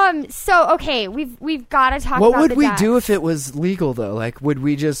 So okay, we've got to talk What about would the we deaths. do if it was legal, though? Like, what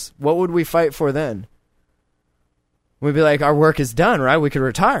would we fight for then? We'd be like, our work is done, right? We could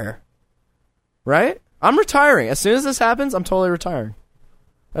retire. Right? I'm retiring. As soon as this happens, I'm totally retiring.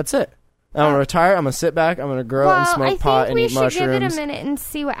 That's it. I'm going to retire. I'm going to sit back. I'm going to grow and smoke pot and eat mushrooms. I think we should give it a minute and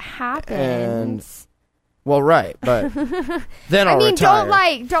see what happens. Well, right, but then I'll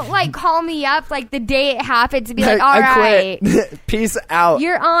retire. Don't call me up like the day it happens and be like, all I right. quit. Peace out.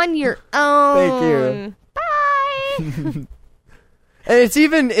 You're on your own. Thank you. Bye.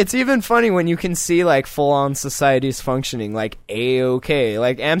 And it's even funny when you can see like full on societies functioning like A-OK.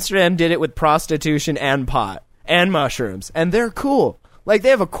 Like Amsterdam did it with prostitution and pot and mushrooms, and they're cool. Like they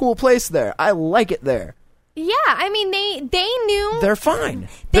have a cool place there. I like it there. Yeah, I mean they knew they're fine.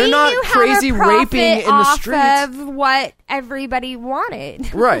 They're not crazy raping in the streets. Of what everybody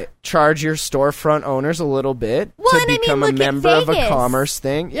wanted. Right. Charge your storefront owners a little bit to become a member of a commerce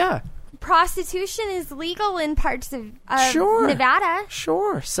thing. Yeah. Prostitution is legal in parts of sure. Nevada.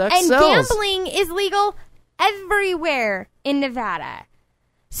 Sure. Sex and sells. Gambling is legal everywhere in Nevada.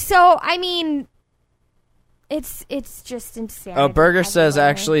 So, I mean, it's just insane. Oh, Berger says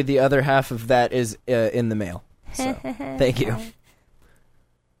actually the other half of that is in the mail. So, thank you.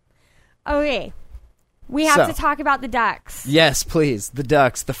 Okay. We have to talk about the ducks. Yes, please. The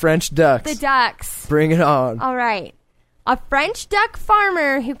ducks. The French ducks. The ducks. Bring it on. All right. A French duck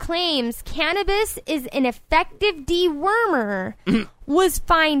farmer who claims cannabis is an effective dewormer was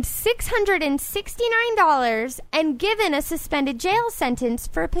fined $669 and given a suspended jail sentence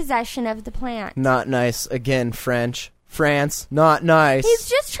for possession of the plant. Not nice. Again, France, not nice. He's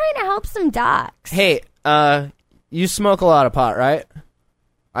just trying to help some ducks. Hey, you smoke a lot of pot, right?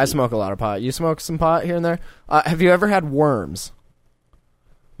 I smoke a lot of pot. You smoke some pot here and there? Have you ever had worms?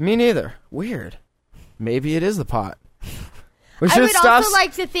 Me neither. Weird. Maybe it is the pot. I would also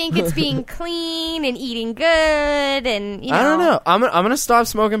like to think it's being clean and eating good, and I don't know. I'm gonna stop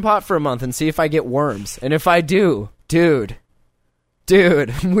smoking pot for a month and see if I get worms. And if I do, dude,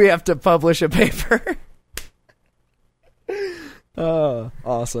 we have to publish a paper. Oh,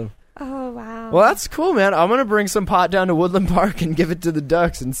 awesome. Oh, wow. Well, that's cool, man. I'm gonna bring some pot down to Woodland Park and give it to the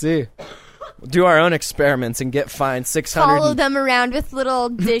ducks and see. Do our own experiments and get fined $600. Follow them around with little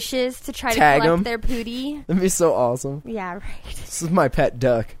dishes to try to collect their pootie. That'd be so awesome. Yeah, right. This is my pet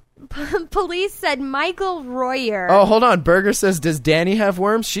duck. Police said Michael Royer. Oh, hold on. Berger says, does Danny have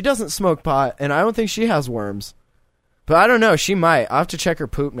worms? She doesn't smoke pot, and I don't think she has worms. But I don't know. She might. I'll have to check her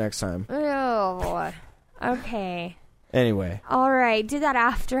poop next time. Oh, okay. Anyway. All right. Do that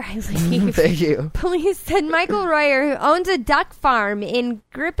after I leave. Thank you. Police said Michael Royer, who owns a duck farm in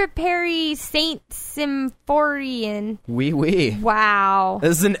Gripperperry, St. Symphorian. Wee. Wow.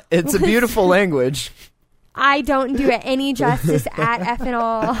 It's a beautiful language. I don't do it any justice at effing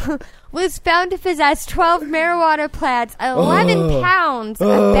all. Was found to possess 12 marijuana plants, 11 pounds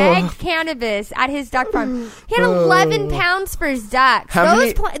of bagged cannabis at his duck farm. He had 11 pounds for his ducks.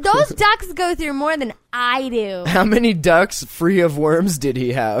 Those ducks go through more than I do. How many ducks free of worms did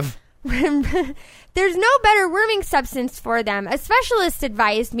he have? There's no better worming substance for them. A specialist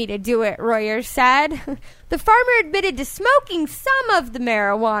advised me to do it, Royer said. The farmer admitted to smoking some of the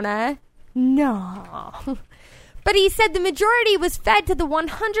marijuana. No. But he said the majority was fed to the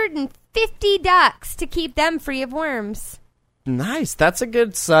 150 ducks to keep them free of worms. Nice. That's a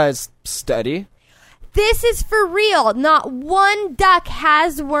good size study. This is for real. Not one duck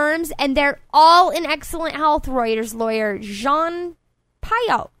has worms, and they're all in excellent health, Reuters lawyer Jean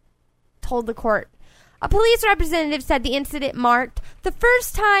Payot told the court. A police representative said the incident marked the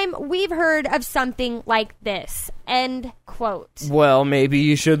first time we've heard of something like this. End quote. Well, maybe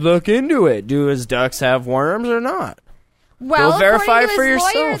you should look into it. Do his ducks have worms or not? Well, go verify for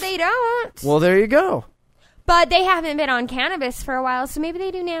yourself. Lawyer, they don't. Well, there you go. But they haven't been on cannabis for a while, so maybe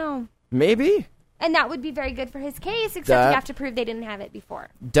they do now. Maybe. And that would be very good for his case, except you have to prove they didn't have it before.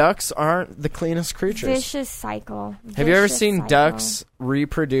 Ducks aren't the cleanest creatures. Vicious cycle. Have you ever seen ducks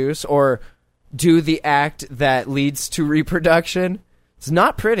reproduce or do the act that leads to reproduction? It's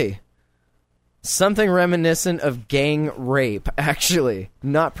not pretty. Something reminiscent of gang rape, actually.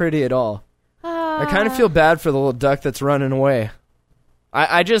 Not pretty at all. I kind of feel bad for the little duck that's running away.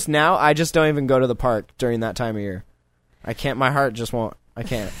 I just don't even go to the park during that time of year. I can't, my heart just won't, I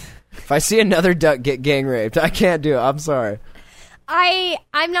can't. If I see another duck get gang raped, I can't do it. I'm sorry.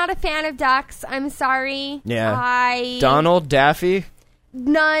 I'm not a fan of ducks. I'm sorry. Yeah. Donald, Daffy?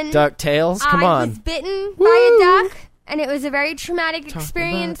 None. DuckTales? Come on. I was bitten by a duck, and it was a very traumatic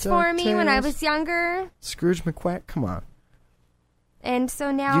experience for me when I was younger. Scrooge McQuack? Come on. And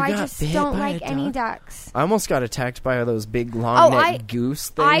so now I just don't like any ducks. I almost got attacked by those big long-necked goose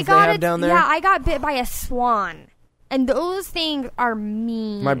things they have down there. Yeah, I got bit by a swan. And those things are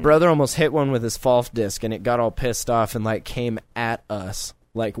mean. My brother almost hit one with his Falf disc, and it got all pissed off and, came at us.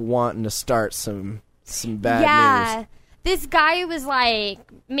 like wanting to start some bad news. This guy was like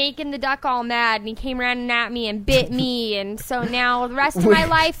making the duck all mad, and he came running at me and bit me, and so now the rest of my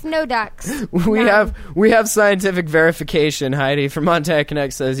life, no ducks. We have scientific verification. Heidi from Montana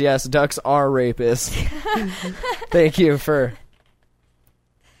Connect says yes, ducks are rapists. Thank you for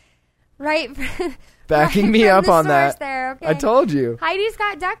backing me up on that. There, okay. I told you. Heidi's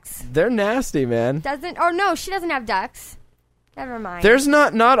got ducks. They're nasty, man. No, she doesn't have ducks. Never mind. There's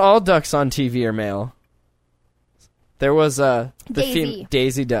not all ducks on TV are male. There was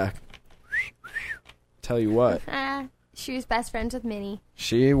Daisy Duck. Tell you what. She was best friends with Minnie.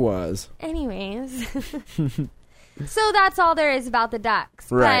 She was. Anyways. So that's all there is about the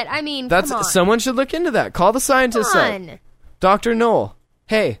ducks. Right. But, I mean, come on. Someone should look into that. Call the scientist up. Dr. Knoll.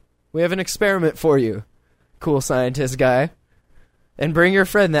 Hey, we have an experiment for you. Cool scientist guy. And bring your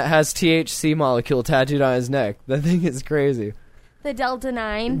friend that has THC molecule tattooed on his neck. That thing is crazy. The Delta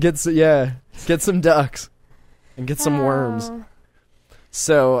 9. Get some ducks. And get some worms.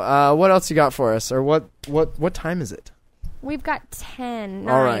 So, what else you got for us? Or what time is it? We've got 10.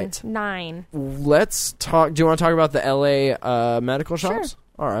 9, all right. 9. Let's talk. Do you want to talk about the LA medical shops? Sure.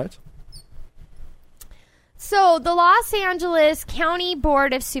 All right. So, the Los Angeles County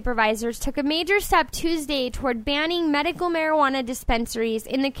Board of Supervisors took a major step Tuesday toward banning medical marijuana dispensaries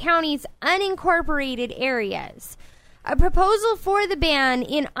in the county's unincorporated areas. A proposal for the ban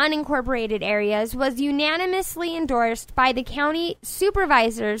in unincorporated areas was unanimously endorsed by the county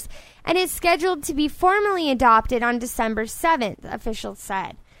supervisors and is scheduled to be formally adopted on December 7th, officials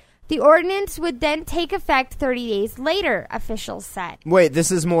said. The ordinance would then take effect 30 days later, officials said. Wait,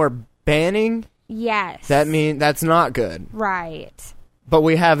 this is more banning? Yes. That means that's not good. Right. But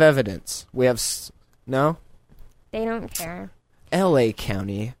we have evidence. We have... No? They don't care. LA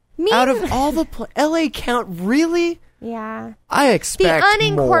County. Out of all the... LA County... Really? Yeah. I expect the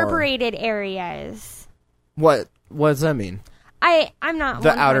unincorporated areas. What does that mean? I'm not...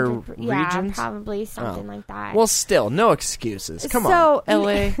 The outer regions? Yeah, probably something like that. Well, still, no excuses. Come on,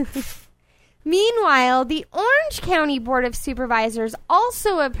 LA. Meanwhile, the Orange County Board of Supervisors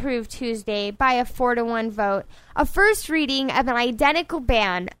also approved Tuesday by a 4-1 vote a first reading of an identical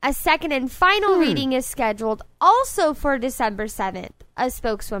ban. A second and final reading is scheduled also for December 7th, a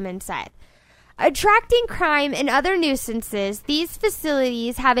spokeswoman said. Attracting crime and other nuisances, these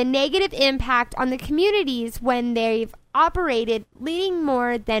facilities have a negative impact on the communities when they've operated, leading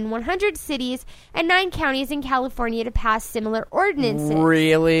more than 100 cities and 9 counties in California to pass similar ordinances.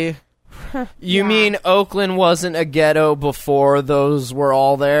 Really? You mean Oakland wasn't a ghetto before those were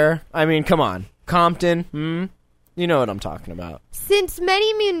all there? I mean, come on. Compton, You know what I'm talking about. Since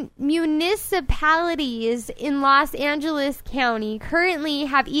many municipalities in Los Angeles County currently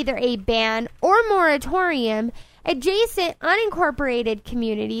have either a ban or moratorium, adjacent unincorporated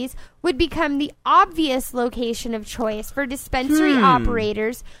communities would become the obvious location of choice for dispensary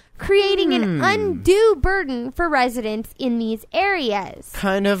operators, creating an undue burden for residents in these areas.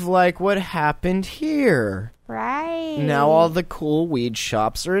 Kind of like what happened here. Right. Now all the cool weed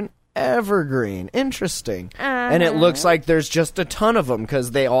shops are in Evergreen. Interesting. And it looks like there's just a ton of them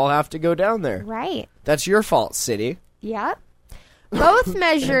because they all have to go down there. Right. That's your fault, city. Yep. Both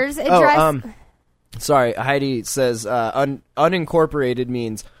measures address... Sorry, Heidi says unincorporated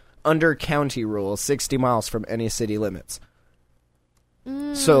means under county rule, 60 miles from any city limits.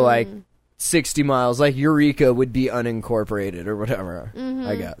 So, like, 60 miles, like Eureka would be unincorporated or whatever,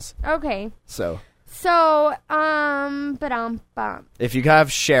 I guess. Okay. So, if you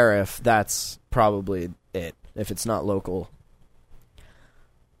have sheriff, that's probably it, if it's not local.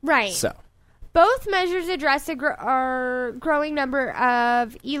 Right. So. Both measures address a growing number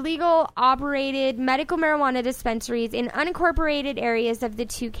of illegal operated medical marijuana dispensaries in unincorporated areas of the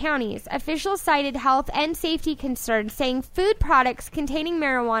 2 counties. Officials cited health and safety concerns, saying food products containing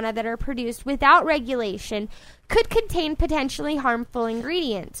marijuana that are produced without regulation could contain potentially harmful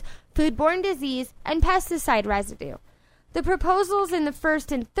ingredients, foodborne disease, and pesticide residue. The proposals in the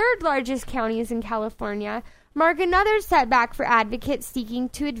first and third largest counties in California mark another setback for advocates seeking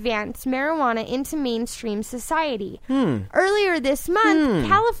to advance marijuana into mainstream society. Earlier this month,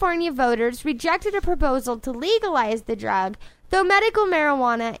 California voters rejected a proposal to legalize the drug, though medical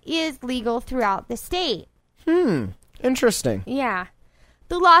marijuana is legal throughout the state. Interesting. Yeah.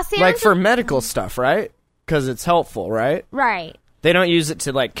 The Los Angeles... Like for medical stuff, right? Because it's helpful, right? Right. They don't use it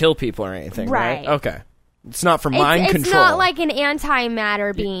to, like, kill people or anything, right? Okay. It's not for mind control. It's not like an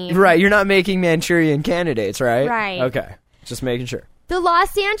antimatter beam. Right, you're not making Manchurian candidates, right? Right. Okay, just making sure. The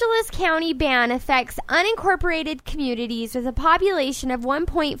Los Angeles County ban affects unincorporated communities with a population of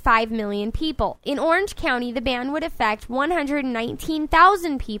 1.5 million people. In Orange County, the ban would affect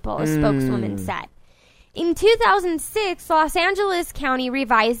 119,000 people, a spokeswoman said. In 2006, Los Angeles County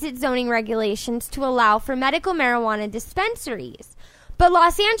revised its zoning regulations to allow for medical marijuana dispensaries. But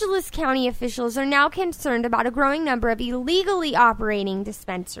Los Angeles County officials are now concerned about a growing number of illegally operating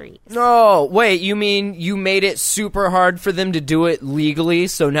dispensaries. No, wait, you mean you made it super hard for them to do it legally,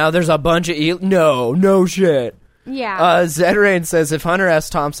 so now there's a bunch of... No shit. Yeah. Zed Rain says if Hunter S.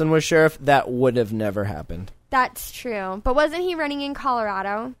 Thompson was sheriff, that would have never happened. That's true. But wasn't he running in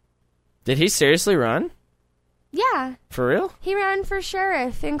Colorado? Did he seriously run? Yeah. For real? He ran for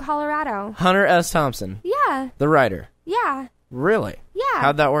sheriff in Colorado. Hunter S. Thompson. Yeah. The writer. Yeah. Really? Yeah.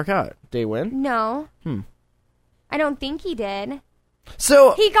 How'd that work out? Did he win? No. I don't think he did.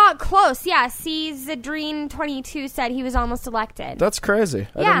 So... He got close, yeah. See, Zadrine22 said he was almost elected. That's crazy.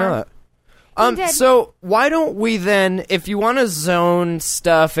 I Yeah. didn't know that. He did. So why don't we then, if you want to zone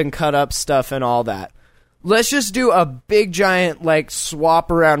stuff and cut up stuff and all that, let's just do a big giant like swap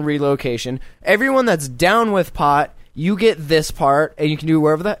around relocation. Everyone that's down with pot, you get this part, and you can do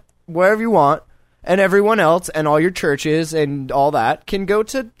wherever you want, and everyone else and all your churches and all that can go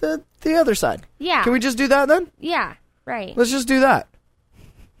to the other side. Yeah. Can we just do that then? Yeah, right. Let's just do that.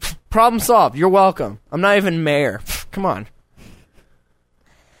 Problem solved. You're welcome. I'm not even mayor. Come on.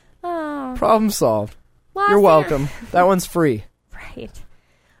 Oh, Problem solved. Los You're An- welcome. That one's free. Right.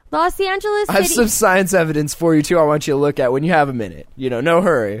 Los Angeles I have City... some science evidence for you, too, I want you to look at when you have a minute. No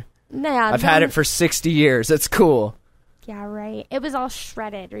hurry. Yeah, I've had it for 60 years. It's cool. Yeah, right. It was all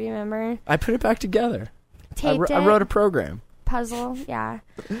shredded, remember? I put it back together. Taped I wrote a program. puzzle, yeah.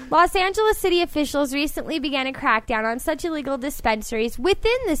 Los Angeles city officials recently began a crackdown on such illegal dispensaries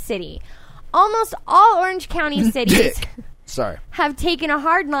within the city. Almost all Orange County cities Sorry. have taken a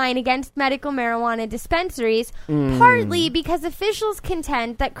hard line against medical marijuana dispensaries, partly because officials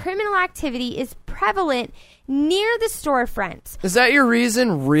contend that criminal activity is prevalent near the storefronts. Is that your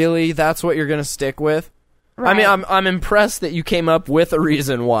reason? Really? That's what you're going to stick with? Right. I mean, I'm impressed that you came up with a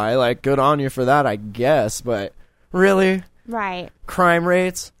reason why. Like, good on you for that, I guess. But really? Right. Crime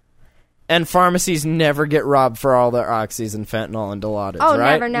rates? And pharmacies never get robbed for all their oxys and fentanyl and Dilaudid, Oh,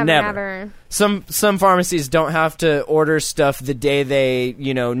 right? never. Some pharmacies don't have to order stuff the day they,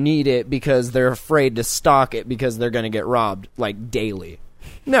 need it because they're afraid to stock it because they're going to get robbed, like, daily.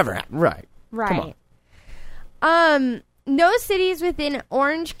 Never happened. Right. Right. Come on. No cities within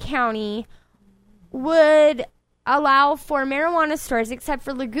Orange County would allow for marijuana stores except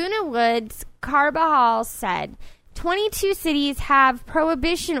for Laguna Woods. Carbajal said 22 cities have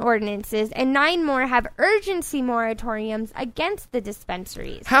prohibition ordinances and 9 more have urgency moratoriums against the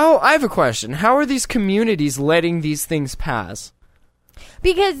dispensaries. I have a question. How are these communities letting these things pass?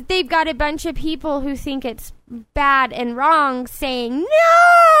 Because they've got a bunch of people who think it's bad and wrong saying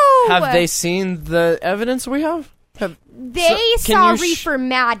no! Have they seen the evidence we have? They So, saw can you reefer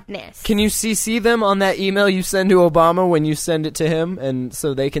madness. Can you CC them on that email you send to Obama when you send it to him, and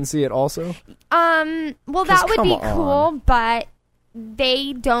so they can see it also? Well, that would come be on. cool, but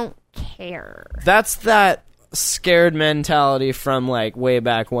they don't care. That's that scared mentality from like way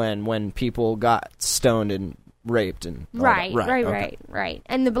back when people got stoned and raped and all Right. that. Okay.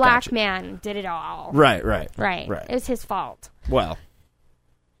 And the black Gotcha. man did it all. Right. Right. It was his fault. Well,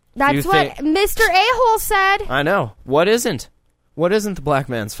 That's You what Mr. A-hole said. I know. What isn't the black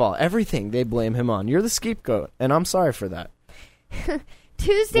man's fault? Everything they blame him on. You're the scapegoat, and I'm sorry for that.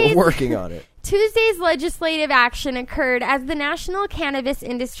 We're working on it. Tuesday's legislative action occurred as the National Cannabis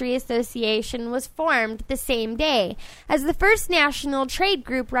Industry Association was formed the same day as the first national trade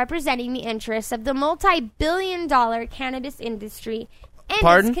group representing the interests of the multi-billion-dollar cannabis industry and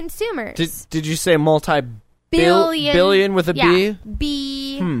Pardon? its consumers. Did you say billion with a yeah, B?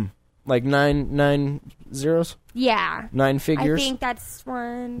 B. Like nine zeros? Yeah. 9 figures? I think that's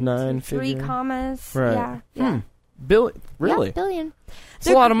 1, 9 2, 3 figure. commas. Right. Yeah. Really? Yeah, billion. It's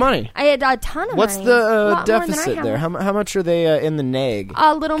a lot of money. I had a ton of What's money. the A lot more than I deficit have. there? How much are they in the neg?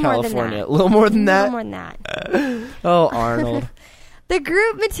 A little more than California. that. A little more than A that? little more than that. Oh, Arnold. The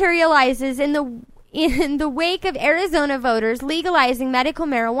group materializes in the wake of Arizona voters legalizing medical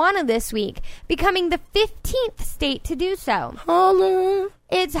marijuana this week, becoming the 15th state to do so. Holla.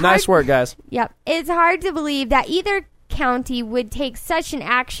 It's hard, Nice work, guys. Yep. It's hard to believe that either county would take such an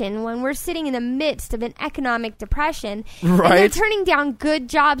action when we're sitting in the midst of an economic depression. Right. And they're turning down good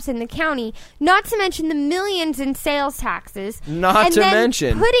jobs in the county, not to mention the millions in sales taxes. Not and to then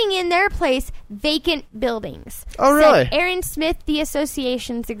mention putting in their place vacant buildings. Oh, really? Said Aaron Smith, the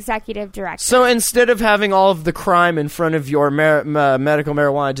association's executive director. So instead of having all of the crime in front of your medical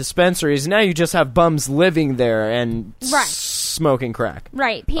marijuana dispensaries, now you just have bums living there and Right. smoking crack.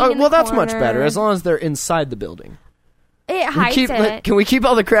 Right. peeing Oh, in well, the that's much corner. better, as long as they're inside the building. It hides it. Can we keep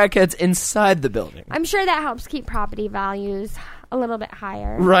all the crackheads inside the building? I'm sure that helps keep property values a little bit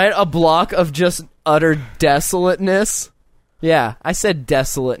higher. Right? A block of just utter desolateness. Yeah, I said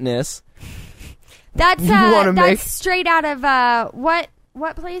desolateness. That's wanna that's make- straight out of what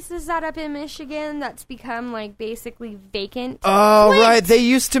place is that up in Michigan that's become like basically vacant? Oh, Flint. right. They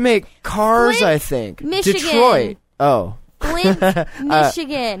used to make cars, Flint, I think. Michigan. Detroit. Oh. Flint,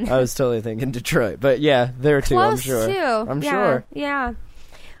 Michigan. I was totally thinking Detroit. But yeah, there too, Close I'm sure. too. I'm Yeah, sure. Yeah.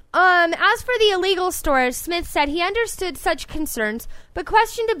 As for the illegal stores, Smith said he understood such concerns, but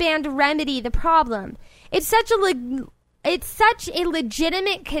questioned a ban to remedy the problem. It's such a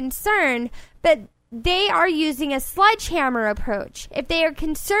legitimate concern, but they are using a sledgehammer approach. If they are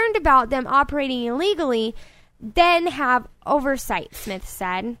concerned about them operating illegally, then have oversight, Smith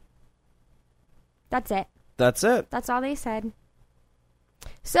said. That's it. That's it. That's all they said.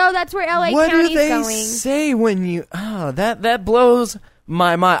 So that's where LA What County's do they going. say when you... Oh, that blows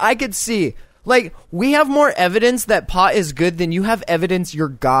my mind. I could see... Like, we have more evidence that pot is good than you have evidence your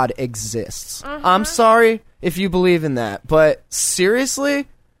God exists. I'm sorry if you believe in that, but seriously,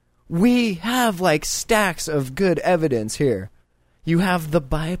 we have, like, stacks of good evidence here. You have the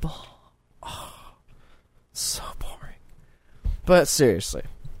Bible. Oh, so boring. But seriously,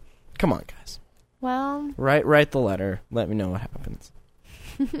 come on, guys. Well, Write the letter. Let me know what happens.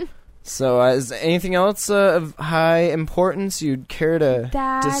 So, is anything else of high importance you'd care to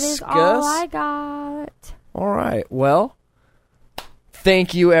that discuss? is all I got. All right. Well,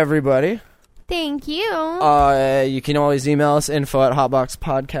 thank you, everybody. Thank you. You can always email us,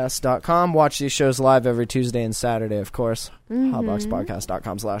 info@hotboxpodcast.com. Watch these shows live every Tuesday and Saturday, of course.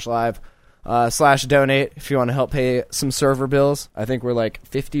 hotboxpodcast.com/live. /donate if you want to help pay some server bills. I think we're like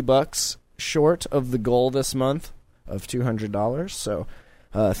 $50 short of the goal this month of $200. So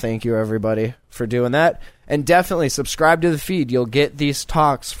thank you, everybody, for doing that. And definitely subscribe to the feed. You'll get these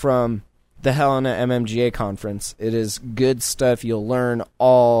talks from the Helena MMGA conference. It is good stuff. You'll learn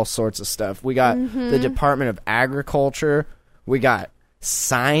all sorts of stuff. We got the Department of Agriculture. We got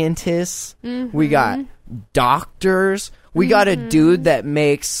scientists. We got doctors. We got a dude that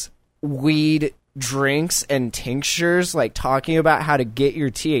makes weed drinks and tinctures, like talking about how to get your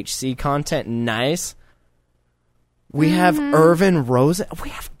THC content nice. We have Irvin Rosen. We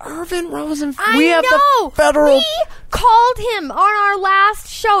have Irvin Rosen. We have know. the federal. We called him on our last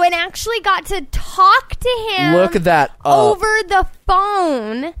show and actually got to talk to him. Look at that over the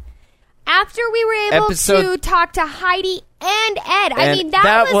phone. After we were able Episode- to talk to Heidi and Ed. I And mean, that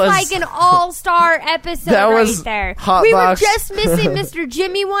that was was- like an all-star episode That right was there. Hot We Box. were just missing Mr.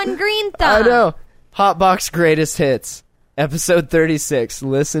 Jimmy One Green Thumb. I know. Hotbox Greatest Hits, episode 36.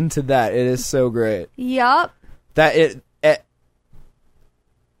 Listen to that. It is so great. Yup.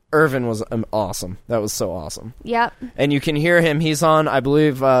 Irvin was awesome. That was so awesome. Yep. And you can hear him. He's on, I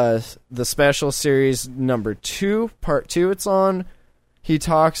believe, the special series number 2, part 2 it's on. He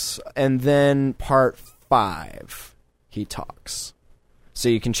talks, and then part 5, he talks. So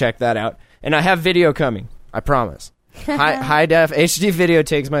you can check that out. And I have video coming. I promise. High def HD video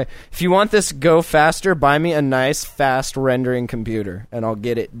takes my... If you want this go faster, buy me a nice fast rendering computer, and I'll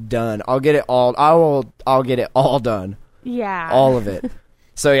get it done. I'll get it all... I'll get it all done. Yeah. All of it.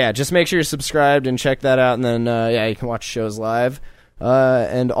 So yeah, just make sure you're subscribed and check that out, and then yeah, you can watch shows live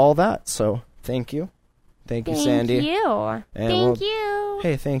and all that. So thank you. Thank you, Sandy. Thank you. And Thank you.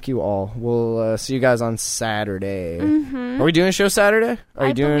 Hey, thank you all. We'll see you guys on Saturday. Are we doing a show Saturday? Are I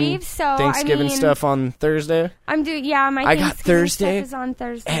you doing believe so. Thanksgiving I mean, stuff on Thursday? I'm doing, yeah, my I got Thanksgiving Thursday stuff is on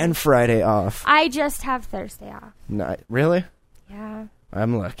Thursday. and Friday off. I just have Thursday off. Really? Yeah.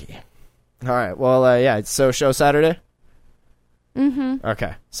 I'm lucky. All right. Well, yeah. So show Saturday?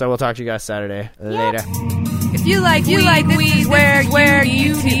 Okay. So we'll talk to you guys Saturday later. If you like weed, this is where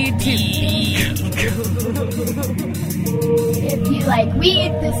you need to be. If you like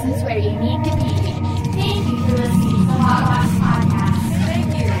weed, this is where you need to be. Thank you for listening to the Hot Box Podcast.